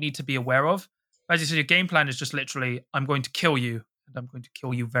 That's what you need to be aware of. As you said, your game plan is just literally, I'm going to kill you, and I'm going to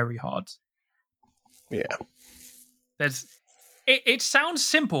kill you very hard. Yeah. It sounds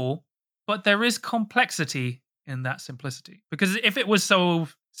simple, but there is complexity in that simplicity. Because if it was so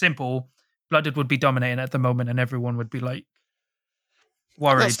simple, Blooded would be dominating at the moment and everyone would be like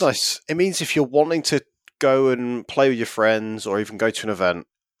worried. That's nice. It means if you're wanting to go and play with your friends or even go to an event,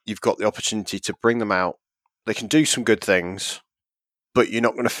 you've got the opportunity to bring them out. They can do some good things, but you're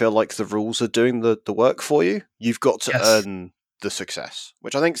not going to feel like the rules are doing the work for you. You've got to earn the success,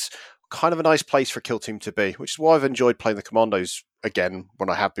 which I think's kind of a nice place for Kill Team to be, which is why I've enjoyed playing the Commandos again when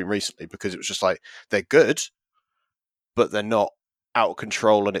I have been recently, because it was just like, they're good, but they're not out of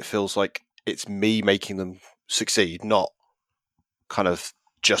control, and it feels like it's me making them succeed, not kind of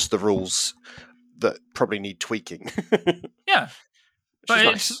just the rules that probably need tweaking. Yeah. Which is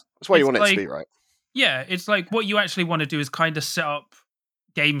nice. That's why you want it to be, right? Yeah, it's like what you actually want to do is kind of set up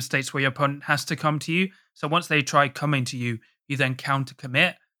game states where your opponent has to come to you. So once they try coming to you, you then counter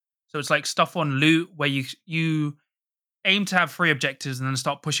commit. So it's like stuff on loot where you aim to have 3 objectives and then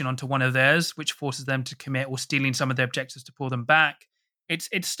start pushing onto one of theirs, which forces them to commit, or stealing some of their objectives to pull them back. It's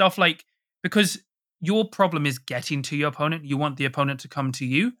stuff like, because your problem is getting to your opponent, you want the opponent to come to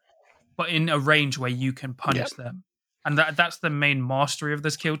you, but in a range where you can punish them. And that's the main mastery of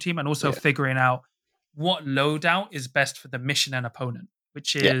this Kill Team, and also figuring out what loadout is best for the mission and opponent,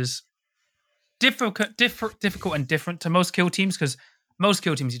 which is difficult and different to most Kill Teams, because most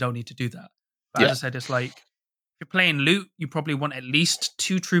Kill Teams you don't need to do that. But as I said, it's like, if you're playing loot, you probably want at least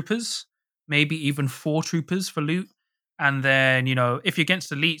 2 troopers, maybe even 4 troopers for loot. And then, if you're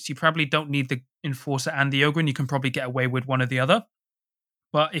against elites, you probably don't need the Enforcer and the Ogryn. You can probably get away with one or the other.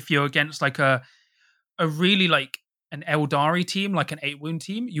 But if you're against like a really like an Eldari team, like an 8-wound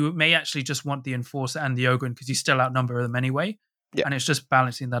team, you may actually just want the Enforcer and the Ogryn, because you still outnumber them anyway. Yeah. And it's just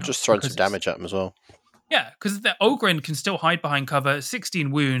balancing that. Just throwing some damage at them as well. Yeah, because the Ogryn can still hide behind cover,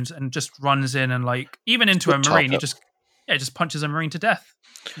 16 wounds, and just runs in and like, even into a Marine, he just punches a Marine to death,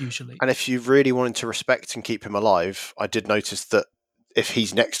 usually. And if you really wanted to respect and keep him alive, I did notice that if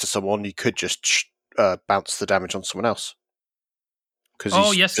he's next to someone, you could just bounce the damage on someone else.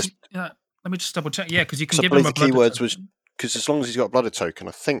 Let me just double check. Yeah, because you can give him a blooded keywords token. Because as long as he's got a blooded token,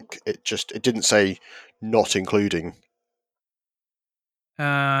 I think it didn't say not including.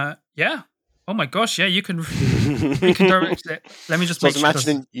 Yeah. Oh my gosh, yeah, you can direct it. Let me just make sure.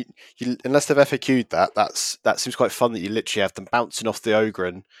 Imagine unless they've FAQ'd that seems quite fun that you literally have them bouncing off the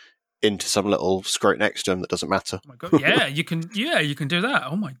Ogryn into some little scrote next to him that doesn't matter. Oh my god, yeah, you can do that.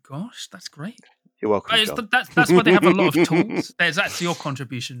 Oh my gosh, that's great. You're welcome. That's why they have a lot of tools. That's your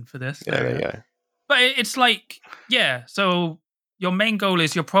contribution for this. Yeah. But it's like, so your main goal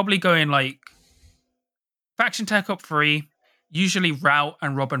is you're probably going like faction tech up 3, usually rout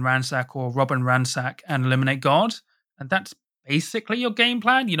and rob and ransack, or rob and ransack and eliminate guard. And that's basically your game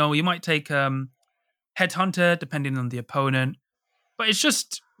plan. You might take Headhunter depending on the opponent. But it's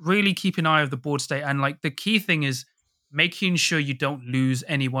just really keep an eye of the board state. And like the key thing is making sure you don't lose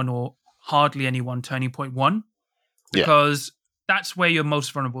anyone or hardly anyone turning point 1. Because that's where you're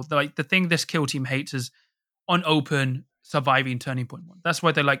most vulnerable. Like the thing this Kill Team hates is on open surviving turning point 1. That's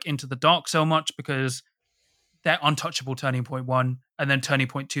why they like Into the Dark so much, because they're untouchable turning point 1, and then turning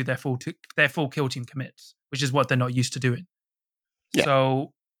point 2, their full Kill Team commits, which is what they're not used to doing. Yeah.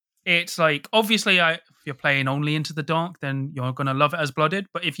 So it's like, obviously, if you're playing only Into the Dark, then you're going to love it as blooded.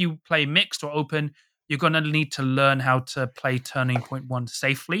 But if you play mixed or open, you're going to need to learn how to play turning point 1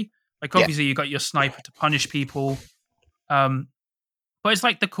 safely. Like, obviously, you got your sniper to punish people. But it's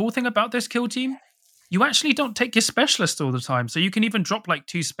like the cool thing about this Kill Team, you actually don't take your specialists all the time. So you can even drop like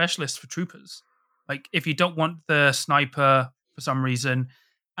 2 specialists for troopers. Like, if you don't want the sniper for some reason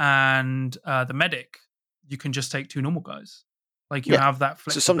and the medic, you can just take 2 normal guys. Like, you have that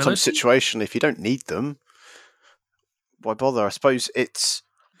flexibility. So sometimes situationally, if you don't need them, why bother? I suppose it's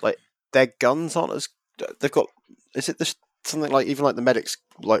like their guns aren't as... They've got... Is it this something like, even like the medic's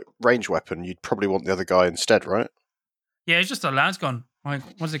like range weapon, you'd probably want the other guy instead, right? Yeah, it's just a lasgun. Like,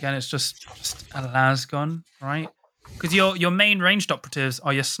 once again, it's just a lasgun, right? Because your main ranged operatives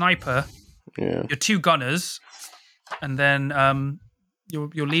are your sniper... Yeah. Your 2 gunners, and then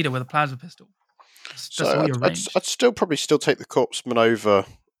your leader with a plasma pistol. So I'd still take the corpsman over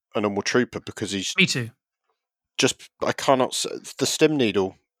a normal trooper, because he's... Me too. I cannot... The stim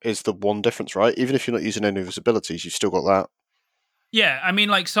needle is the one difference, right? Even if you're not using any of his abilities, you've still got that. Yeah, I mean,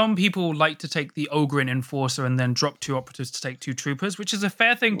 like, some people like to take the Ogryn Enforcer and then drop 2 operatives to take 2 troopers, which is a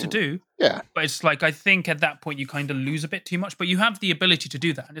fair thing to do. Yeah. But it's like, I think at that point you kind of lose a bit too much, but you have the ability to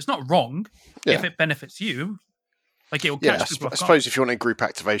do that. And it's not wrong if it benefits you. Like, it will catch people off guard. I suppose if you wanted group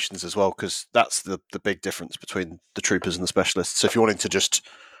activations as well, because that's the big difference between the troopers and the specialists. So if you wanted to just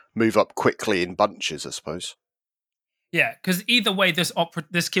move up quickly in bunches, I suppose. Yeah, because either way,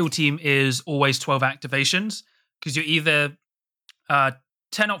 this kill team is always 12 activations, because you're either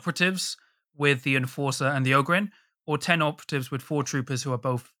 10 operatives with the Enforcer and the Ogryn, or 10 operatives with 4 troopers who are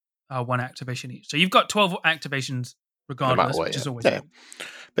both 1 activation each. So you've got 12 activations regardless, which is always good.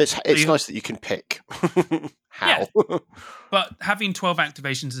 But it's nice that you can pick how. Yeah. But having 12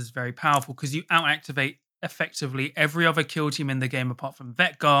 activations is very powerful because you out-activate effectively every other kill team in the game apart from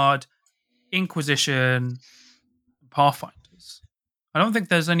Vet Guard, Inquisition, Pathfinders. I don't think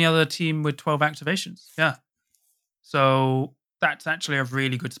there's any other team with 12 activations. Yeah. So that's actually a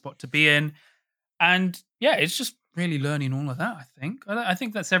really good spot to be in. And yeah, it's just really learning all of that, I think. I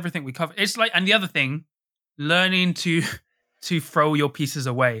think that's everything we cover. It's like, and the other thing, learning to throw your pieces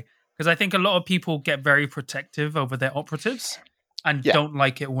away. Because I think a lot of people get very protective over their operatives and don't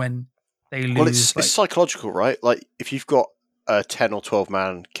like it when they lose. Well, it's psychological, right? Like, if you've got a 10 or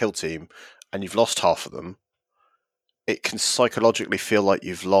 12-man kill team and you've lost half of them, it can psychologically feel like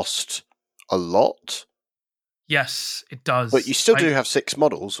you've lost a lot. Yes, it does. But you still do have 6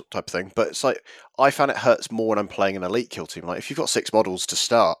 models type of thing. But it's like, I found it hurts more when I'm playing an elite kill team. Like, if you've got 6 models to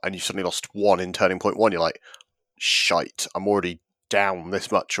start and you've suddenly lost 1 in turning point 1, you're like, shite, I'm already down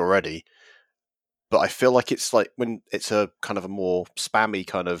this much already. But I feel like it's like when it's a kind of a more spammy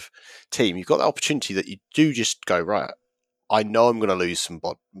kind of team, you've got the opportunity that you do just go, right, I know I'm going to lose some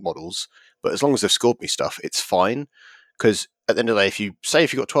models, but as long as they've scored me stuff, it's fine. Because at the end of the day, if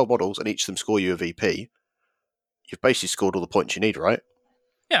you've got 12 models and each of them score you a VP, you've basically scored all the points you need, right?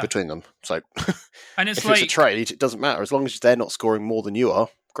 Yeah. Between them. So and it's if it's a trade, it doesn't matter. As long as they're not scoring more than you are,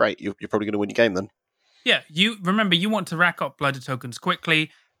 great, you're probably going to win your game then. Yeah, you want to rack up blooded tokens quickly,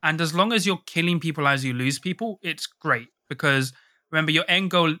 and as long as you're killing people as you lose people, it's great. Because remember, your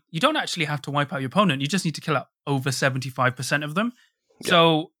end goal, you don't actually have to wipe out your opponent. You just need to kill out over 75% of them. Yeah.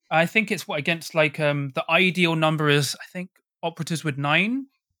 So I think it's against like the ideal number is, I think, operatives with 9.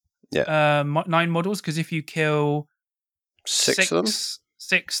 Yeah. 9 models, because if you kill 6 of them?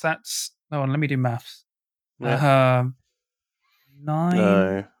 6, that's... Hold on, let me do maths. Yeah. 9...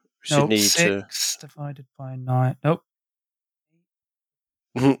 No. Should need 6 divided by 9. Nope.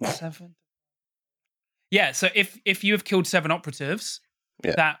 7. Yeah, so if you have killed 7 operatives,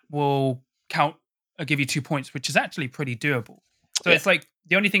 that will count, give you 2 points, which is actually pretty doable. So it's like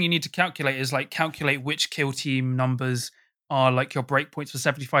the only thing you need to calculate is like calculate which kill team numbers are like your breakpoints for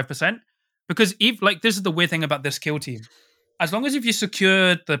 75%. Because if like this is the weird thing about this kill team, as long as if you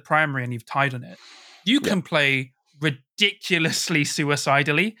secured the primary and you've tied on it, you can play ridiculously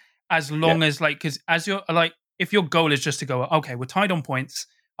suicidally. As long as, like, because as you're, like, if your goal is just to go, okay, we're tied on points,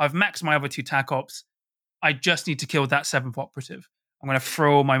 I've maxed my other 2 TAC ops, I just need to kill that 7th operative. I'm going to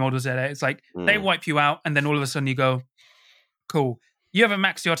throw all my models at it. It's like, they wipe you out, and then all of a sudden you go, cool, you haven't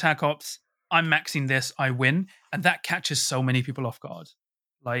maxed your TAC ops, I'm maxing this, I win. And that catches so many people off guard.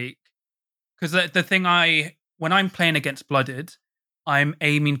 Like, because the thing when I'm playing against Blooded, I'm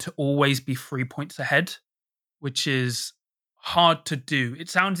aiming to always be 3 points ahead, which is hard to do.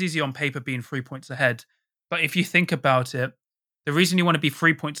 It sounds easy on paper being 3 points ahead, but if you think about it, the reason you want to be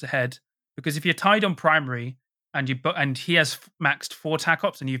 3 points ahead, because if you're tied on primary and he has maxed 4 TAC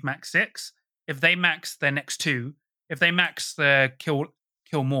ops and you've maxed 6, if they max their next 2, if they max their kill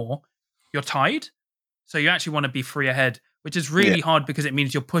more, you're tied. So you actually want to be 3 ahead, which is really hard because it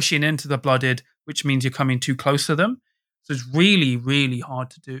means you're pushing into the Blooded, which means you're coming too close to them. So it's really, really hard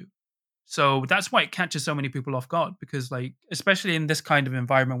to do. So that's why it catches so many people off guard, because like, especially in this kind of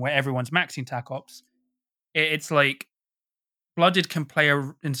environment where everyone's maxing TAC ops, it's like Blooded can play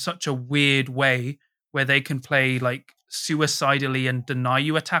in such a weird way where they can play like suicidally and deny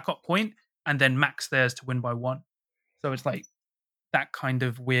you a TAC op point and then max theirs to win by 1. So it's like that kind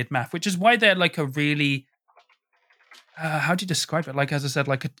of weird math, which is why they're like a really, how do you describe it? Like, as I said,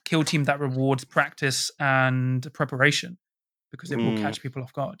 like a kill team that rewards practice and preparation, because it will catch people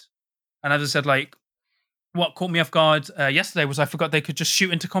off guard. And as I said, like, what caught me off guard yesterday was I forgot they could just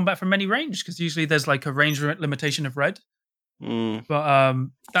shoot into combat from any range, because usually there's like a range limitation of red. But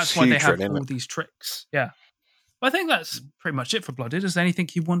that's why they have all these tricks. Yeah. But I think that's pretty much it for Blooded. Is there anything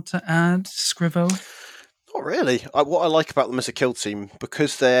you want to add, Scrivo? Not really. What I like about them as a kill team,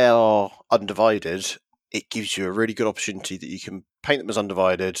 because they are undivided, it gives you a really good opportunity that you can paint them as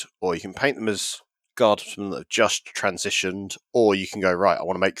undivided, or you can paint them as guardsmen that have just transitioned, or you can go, right, I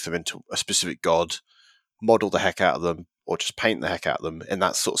want to make them into a specific god, model the heck out of them, or just paint the heck out of them in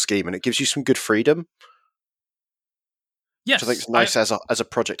that sort of scheme, and it gives you some good freedom. Yes, which I think is nice as a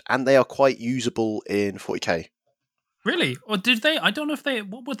project, and they are quite usable in 40k. Really? Or did they? I don't know if they...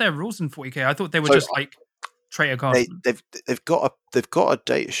 What were their rules in 40k? I thought they were just like... Traitor Guardsman. They've got a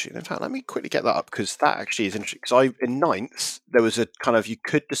data sheet. In fact, let me quickly get that up because that actually is interesting. Because in ninth there was a kind of, you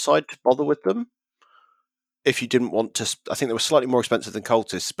could decide to bother with them if you didn't want to. I think they were slightly more expensive than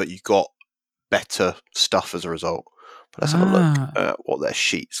cultists, but you got better stuff as a result. But let's have a look at what their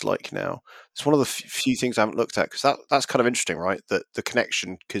sheet's like now. It's one of the few things I haven't looked at because that's kind of interesting, right? The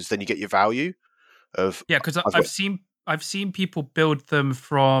connection, because then you get your value of because I've seen people build them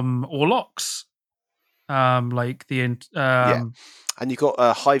from Orlocks, like the and you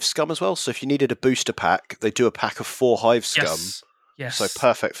got Hive Scum as well. So if you needed a booster pack, they do a pack of 4 Hive Scum. Yes. So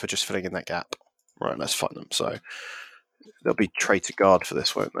perfect for just filling in that gap. Right, let's find them. So they'll be Traitor Guard for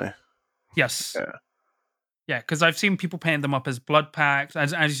this, won't they? Yes. Yeah, because I've seen people paint them up as blood packs.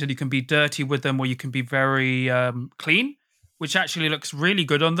 As you said, you can be dirty with them or you can be very clean, which actually looks really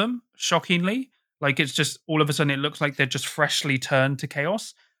good on them, shockingly. Like, it's just, all of a sudden, it looks like they're just freshly turned to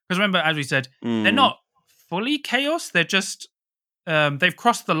chaos. Because remember, as we said, they're not fully chaos. They're just, they've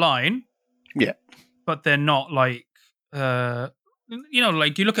crossed the line. Yeah. But they're not like,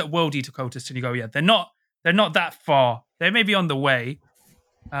 like you look at World Eater Cultists and you go, yeah, they're not that far. They may be on the way.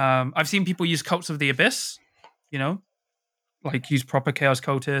 I've seen people use Cults of the Abyss, like use proper Chaos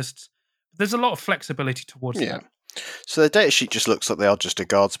Cultists. There's a lot of flexibility towards that. So the data sheet just looks like they are just a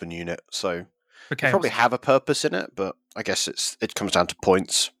guardsman unit. So they probably have a purpose in it, but I guess it comes down to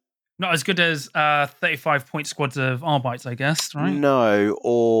points. Not as good as 35-point squads of Arbites, I guess, right? No,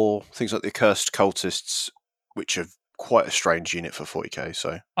 or things like the Accursed Cultists, which are quite a strange unit for 40k.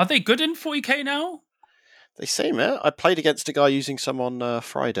 So are they good in 40k now? They seem it. I played against a guy using some on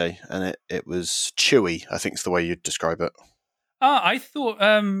Friday, and it was chewy, I think is the way you'd describe it. I thought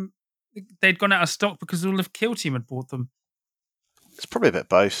they'd gone out of stock because all of Kill Team had bought them. It's probably a bit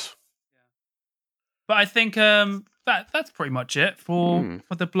both. But I think that's pretty much it for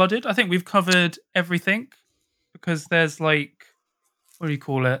the Blooded. I think we've covered everything because there's like, what do you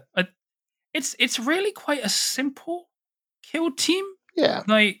call it? It's really quite a simple Kill Team. Yeah.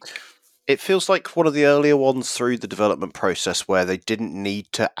 Like, it feels like one of the earlier ones through the development process where they didn't need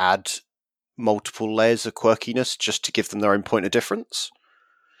to add multiple layers of quirkiness just to give them their own point of difference.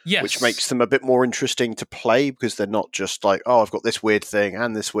 Yes. Which makes them a bit more interesting to play because they're not just like, oh, I've got this weird thing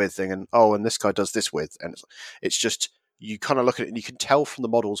and this weird thing, and oh, and this guy does this weird. And it's just, you kind of look at it and you can tell from the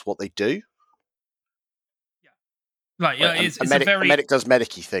models what they do. Like, it's a medic does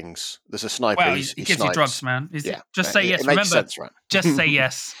medic-y things. There's a sniper. Well, he gives you drugs, man. Just say yes. It Remember, makes sense, right? Just say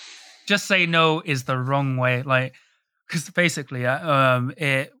yes. Just say no is the wrong way. Like, because basically,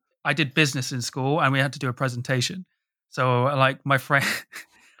 I did business in school and we had to do a presentation. So, like, my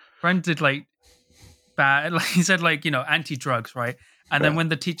friend did like bad. Like, he said, like, anti-drugs, right? And then when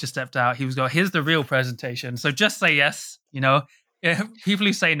the teacher stepped out, he was going, "Here's the real presentation. So just say yes." People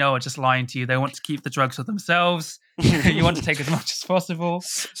who say no are just lying to you. They want to keep the drugs for themselves. You want to take as much as possible.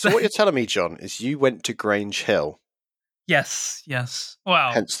 So what you're telling me, John, is you went to Grange Hill. Yes.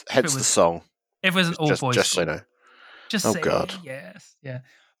 Well, hence the song. If it was an all boys, just so no. Just oh say God. Yes, yeah.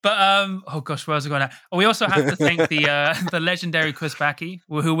 But oh gosh, where was I going now? We also have to thank the legendary Chris Backey,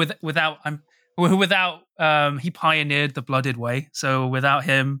 who without he pioneered the Blooded way. So without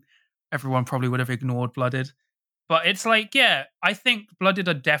him, everyone probably would have ignored Blooded. But it's like, yeah, I think Blooded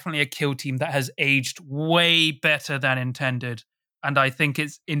are definitely a kill team that has aged way better than intended. And I think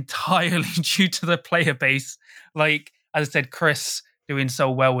it's entirely due to the player base. Like, as I said, Chris doing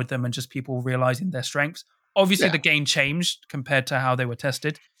so well with them and just people realizing their strengths. Obviously, the game changed compared to how they were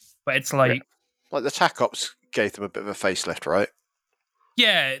tested. But it's like... Yeah. Like the TAC Ops gave them a bit of a facelift, right?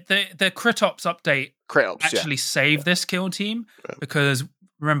 Yeah, the Crit Ops update actually saved this kill team. Yeah. Because,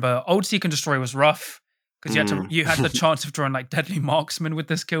 remember, Old Seek and Destroy was rough. Because you had the chance of drawing like Deadly Marksman with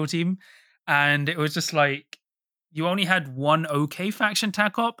this kill team. And it was just like, you only had one okay faction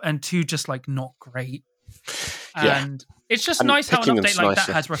TAC op and two just like not great. And it's just nice how an update like that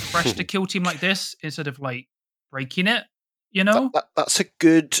has refreshed a kill team like this instead of like breaking it, That's a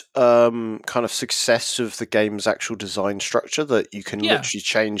good kind of success of the game's actual design structure, that you can literally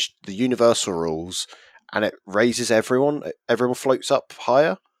change the universal rules and it raises everyone floats up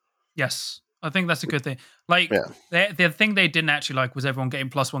higher. Yes. I think that's a good thing. Like, the thing they didn't actually like was everyone getting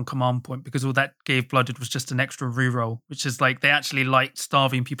 +1 command point, because all that gave Blooded was just an extra reroll, which is like, they actually liked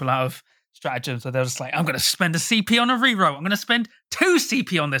starving people out of stratagem. So they're just like, I'm going to spend a CP on a reroll. I'm going to spend 2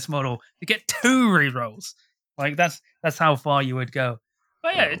 CP on this model to get 2 rerolls. Like, that's how far you would go.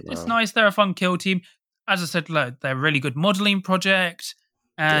 But yeah, it's nice. They're a fun kill team. As I said, look, they're a really good modeling project.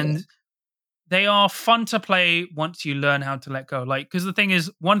 And they are fun to play once you learn how to let go. Like, because the thing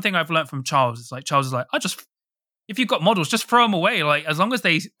is, one thing I've learned from Charles is like, if you've got models, just throw them away. Like, as long as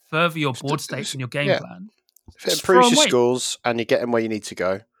they further your board states and your game plan. If it improves your scores and you're getting where you need to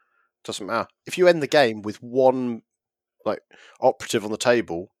go, doesn't matter. If you end the game with one like operative on the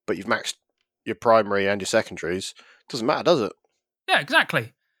table, but you've maxed your primary and your secondaries, doesn't matter, does it? Yeah,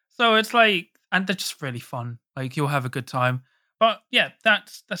 exactly. So it's like, and they're just really fun. Like you'll have a good time. But yeah,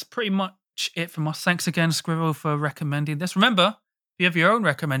 that's pretty much it from us. Thanks again, Scrivo, for recommending this. Remember, if you have your own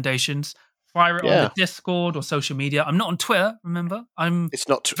recommendations, fire it on the Discord or social media. I'm not on Twitter. Remember, It's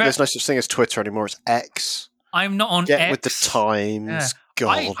not. There's no such thing as Twitter anymore. It's X. I'm not on Get X. with the times. Yeah.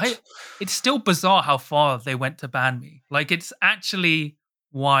 God, it's still bizarre how far they went to ban me. Like it's actually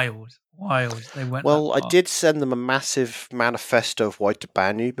wild. They went. Well, I did send them a massive manifesto of why to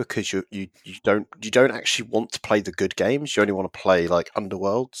ban you, because you don't actually want to play the good games. You only want to play like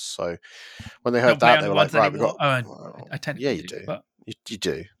Underworlds. So when they heard that, they were like, "Right, we got." I technically you do. But... You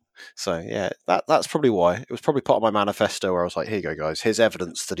do. So yeah, that's probably why. It was probably part of my manifesto where I was like, "Here you go, guys. Here's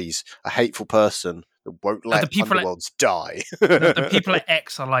evidence that he's a hateful person that won't let Underworlds die." The people at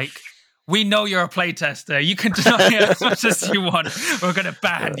X are like, "We know you're a playtester. You can deny it as much as you want. We're going to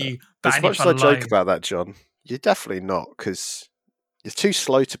ban you." As much as I joke about that, John, you're definitely not, because you're too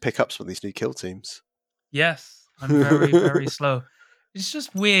slow to pick up some of these new kill teams. Yes, I'm very, very slow. It's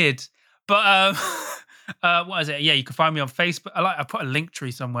just weird. But what is it? Yeah, you can find me on Facebook. I put a link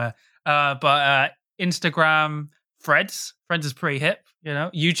tree somewhere. But Instagram, Threads. Threads is pretty hip.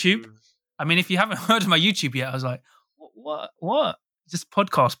 YouTube. I mean, if you haven't heard of my YouTube yet, I was like, what? Just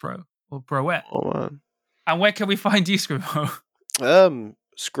podcast, bro. Or broette. Oh, man. And where can we find you, Scrivo?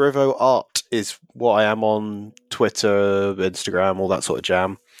 Scrivo Art is what I am on Twitter, Instagram, all that sort of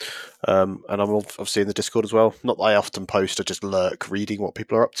jam. And I'm obviously in the Discord as well. Not that I often post, I just lurk reading what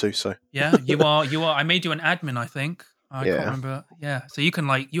people are up to. So yeah, you are. I made you an admin, I think. I can't remember. Yeah, so you can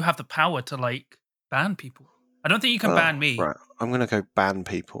you have the power to ban people. I don't think you can ban me. Right, I'm gonna go ban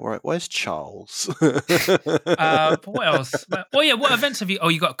people. Right, where's Charles? But what else? Oh yeah, what events have you? Oh,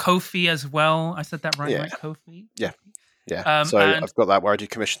 you got Ko-fi as well. I said that right, right? Ko-fi. Yeah. Yeah, so I've got that where I do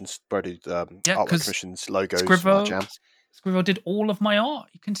commissions, where I do artwork commissions, logos, Scrivo, jam. Scrivo did all of my art.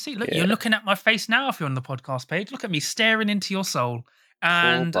 You can see. Look, you're looking at my face now if you're on the podcast page. Look at me staring into your soul.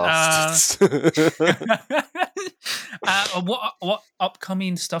 And what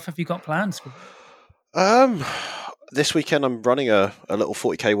upcoming stuff have you got planned, Scrivo? This weekend I'm running a little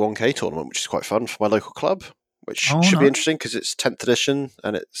 40k 1k tournament, which is quite fun for my local club, which should be interesting because it's 10th edition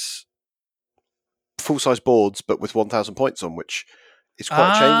and it's full-size boards but with 1,000 points on, which is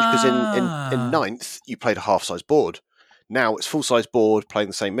quite a change, because in 9th you played a half-size board. Now it's full-size board playing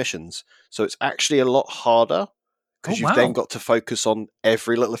the same missions, so it's actually a lot harder because you've then got to focus on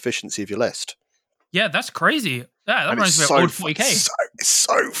every little efficiency of your list. Yeah, that's crazy. Yeah, that reminds me of old 40k. It's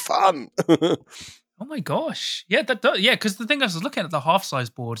so fun. Oh my gosh. Yeah, because the thing is, I was looking at the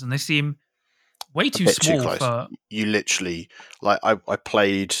half-size boards and they seem way too small for... You literally, I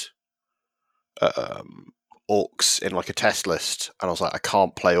played orcs in a test list, and I was like, I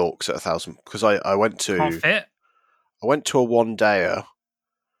can't play orcs at 1,000 because I went to a 1-dayer,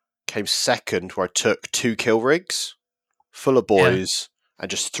 came second, where I took 2 kill rigs full of boys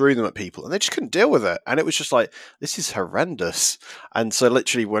and just threw them at people, and they just couldn't deal with it, and it was just like, this is horrendous. And so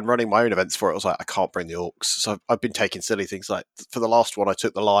literally when running my own events for it, I was like, I can't bring the orcs. So I've been taking silly things, like for the last one I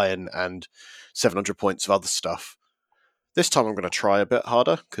took the lion and 700 points of other stuff. This time I'm going to try a bit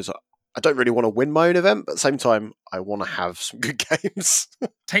harder because I don't really want to win my own event, but at the same time, I want to have some good games.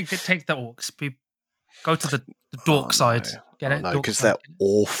 Take the orcs. Go to the dork side. Get it? No, because they're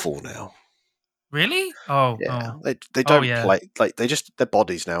awful now. Really? Oh, yeah. Oh. They don't play. They're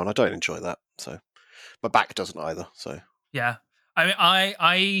bodies now, and I don't enjoy that. So my back doesn't either. So yeah, I mean,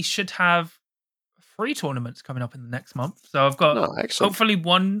 I should have 3 tournaments coming up in the next month. So I've got hopefully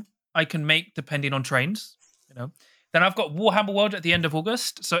one I can make depending on trains. Then I've got Warhammer World at the end of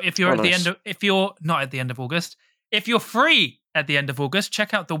August. So if you're if you're not at the end of August, if you're free at the end of August,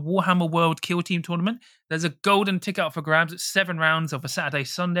 check out the Warhammer World Kill Team Tournament. There's a golden ticket up for grabs. It's 7 rounds over Saturday,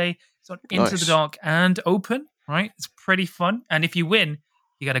 Sunday. It's on Into the Dark and open, right? It's pretty fun. And if you win,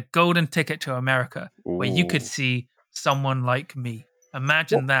 you get a golden ticket to America where you could see someone like me.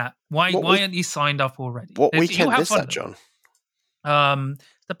 Imagine that. Why aren't you signed up already? What weekend is that, John?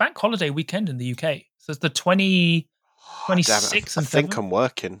 It's the bank holiday weekend in the UK. So it's the 26th. I think I'm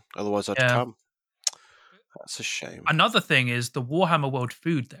working. Otherwise, I'd come. That's a shame. Another thing is the Warhammer World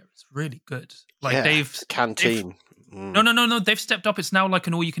food there is really good. They've canteen. No. They've stepped up. It's now like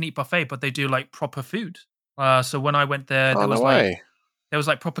an all-you-can-eat buffet, but they do proper food. So when I went there, there was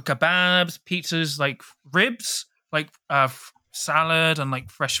proper kebabs, pizzas, ribs, salad,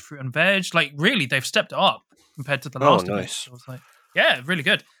 and fresh fruit and veg. Really, they've stepped it up compared to the last. Nice. It was Yeah, really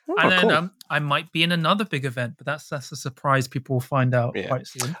good. Oh, and then cool. I might be in another big event, but that's a surprise people will find out quite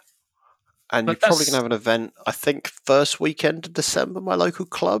soon. And But you're probably going to have an event, I think, first weekend of December, my local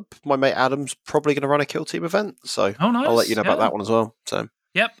club. My mate Adam's probably going to run a Kill Team event. So nice. I'll let you know about that one as well. So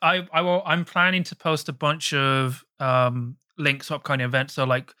yep, I will. I'm planning to post a bunch of links to upcoming events. So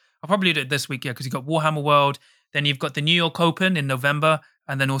like, I'll probably do it this week, because you've got Warhammer World, then you've got the New York Open in November,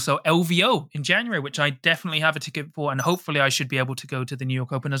 and then also LVO in January, which I definitely have a ticket for, and hopefully I should be able to go to the New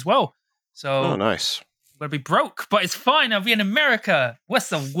York Open as well. So nice. I'm gonna be broke, but it's fine. I'll be in America. What's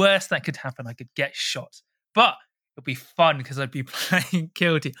the worst that could happen? I could get shot, but it'll be fun because I'd be playing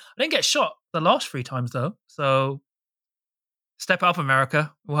Kill Team. I didn't get shot the last 3 times though, so step up,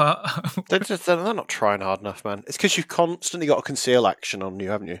 America. Well, they're not trying hard enough, man. It's because you've constantly got a conceal action on you,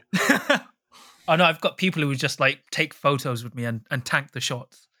 haven't you? Oh no, I've got people who just like take photos with me and tank the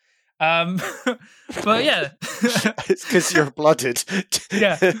shots. But yeah, it's because you're blooded.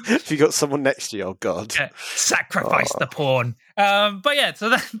 Yeah, if you got someone next to you, oh god, sacrifice the pawn. But yeah,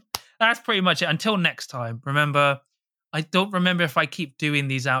 so that's pretty much it. Until next time, remember, I don't remember if I keep doing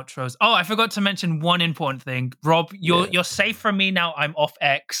these outros. Oh, I forgot to mention one important thing. Rob, you're safe from me now. I'm off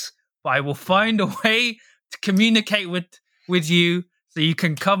X, but I will find a way to communicate with you so you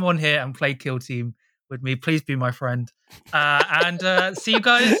can come on here and play Kill Team with me. Please be my friend. And see you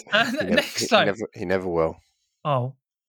guys next time. He never will. Oh.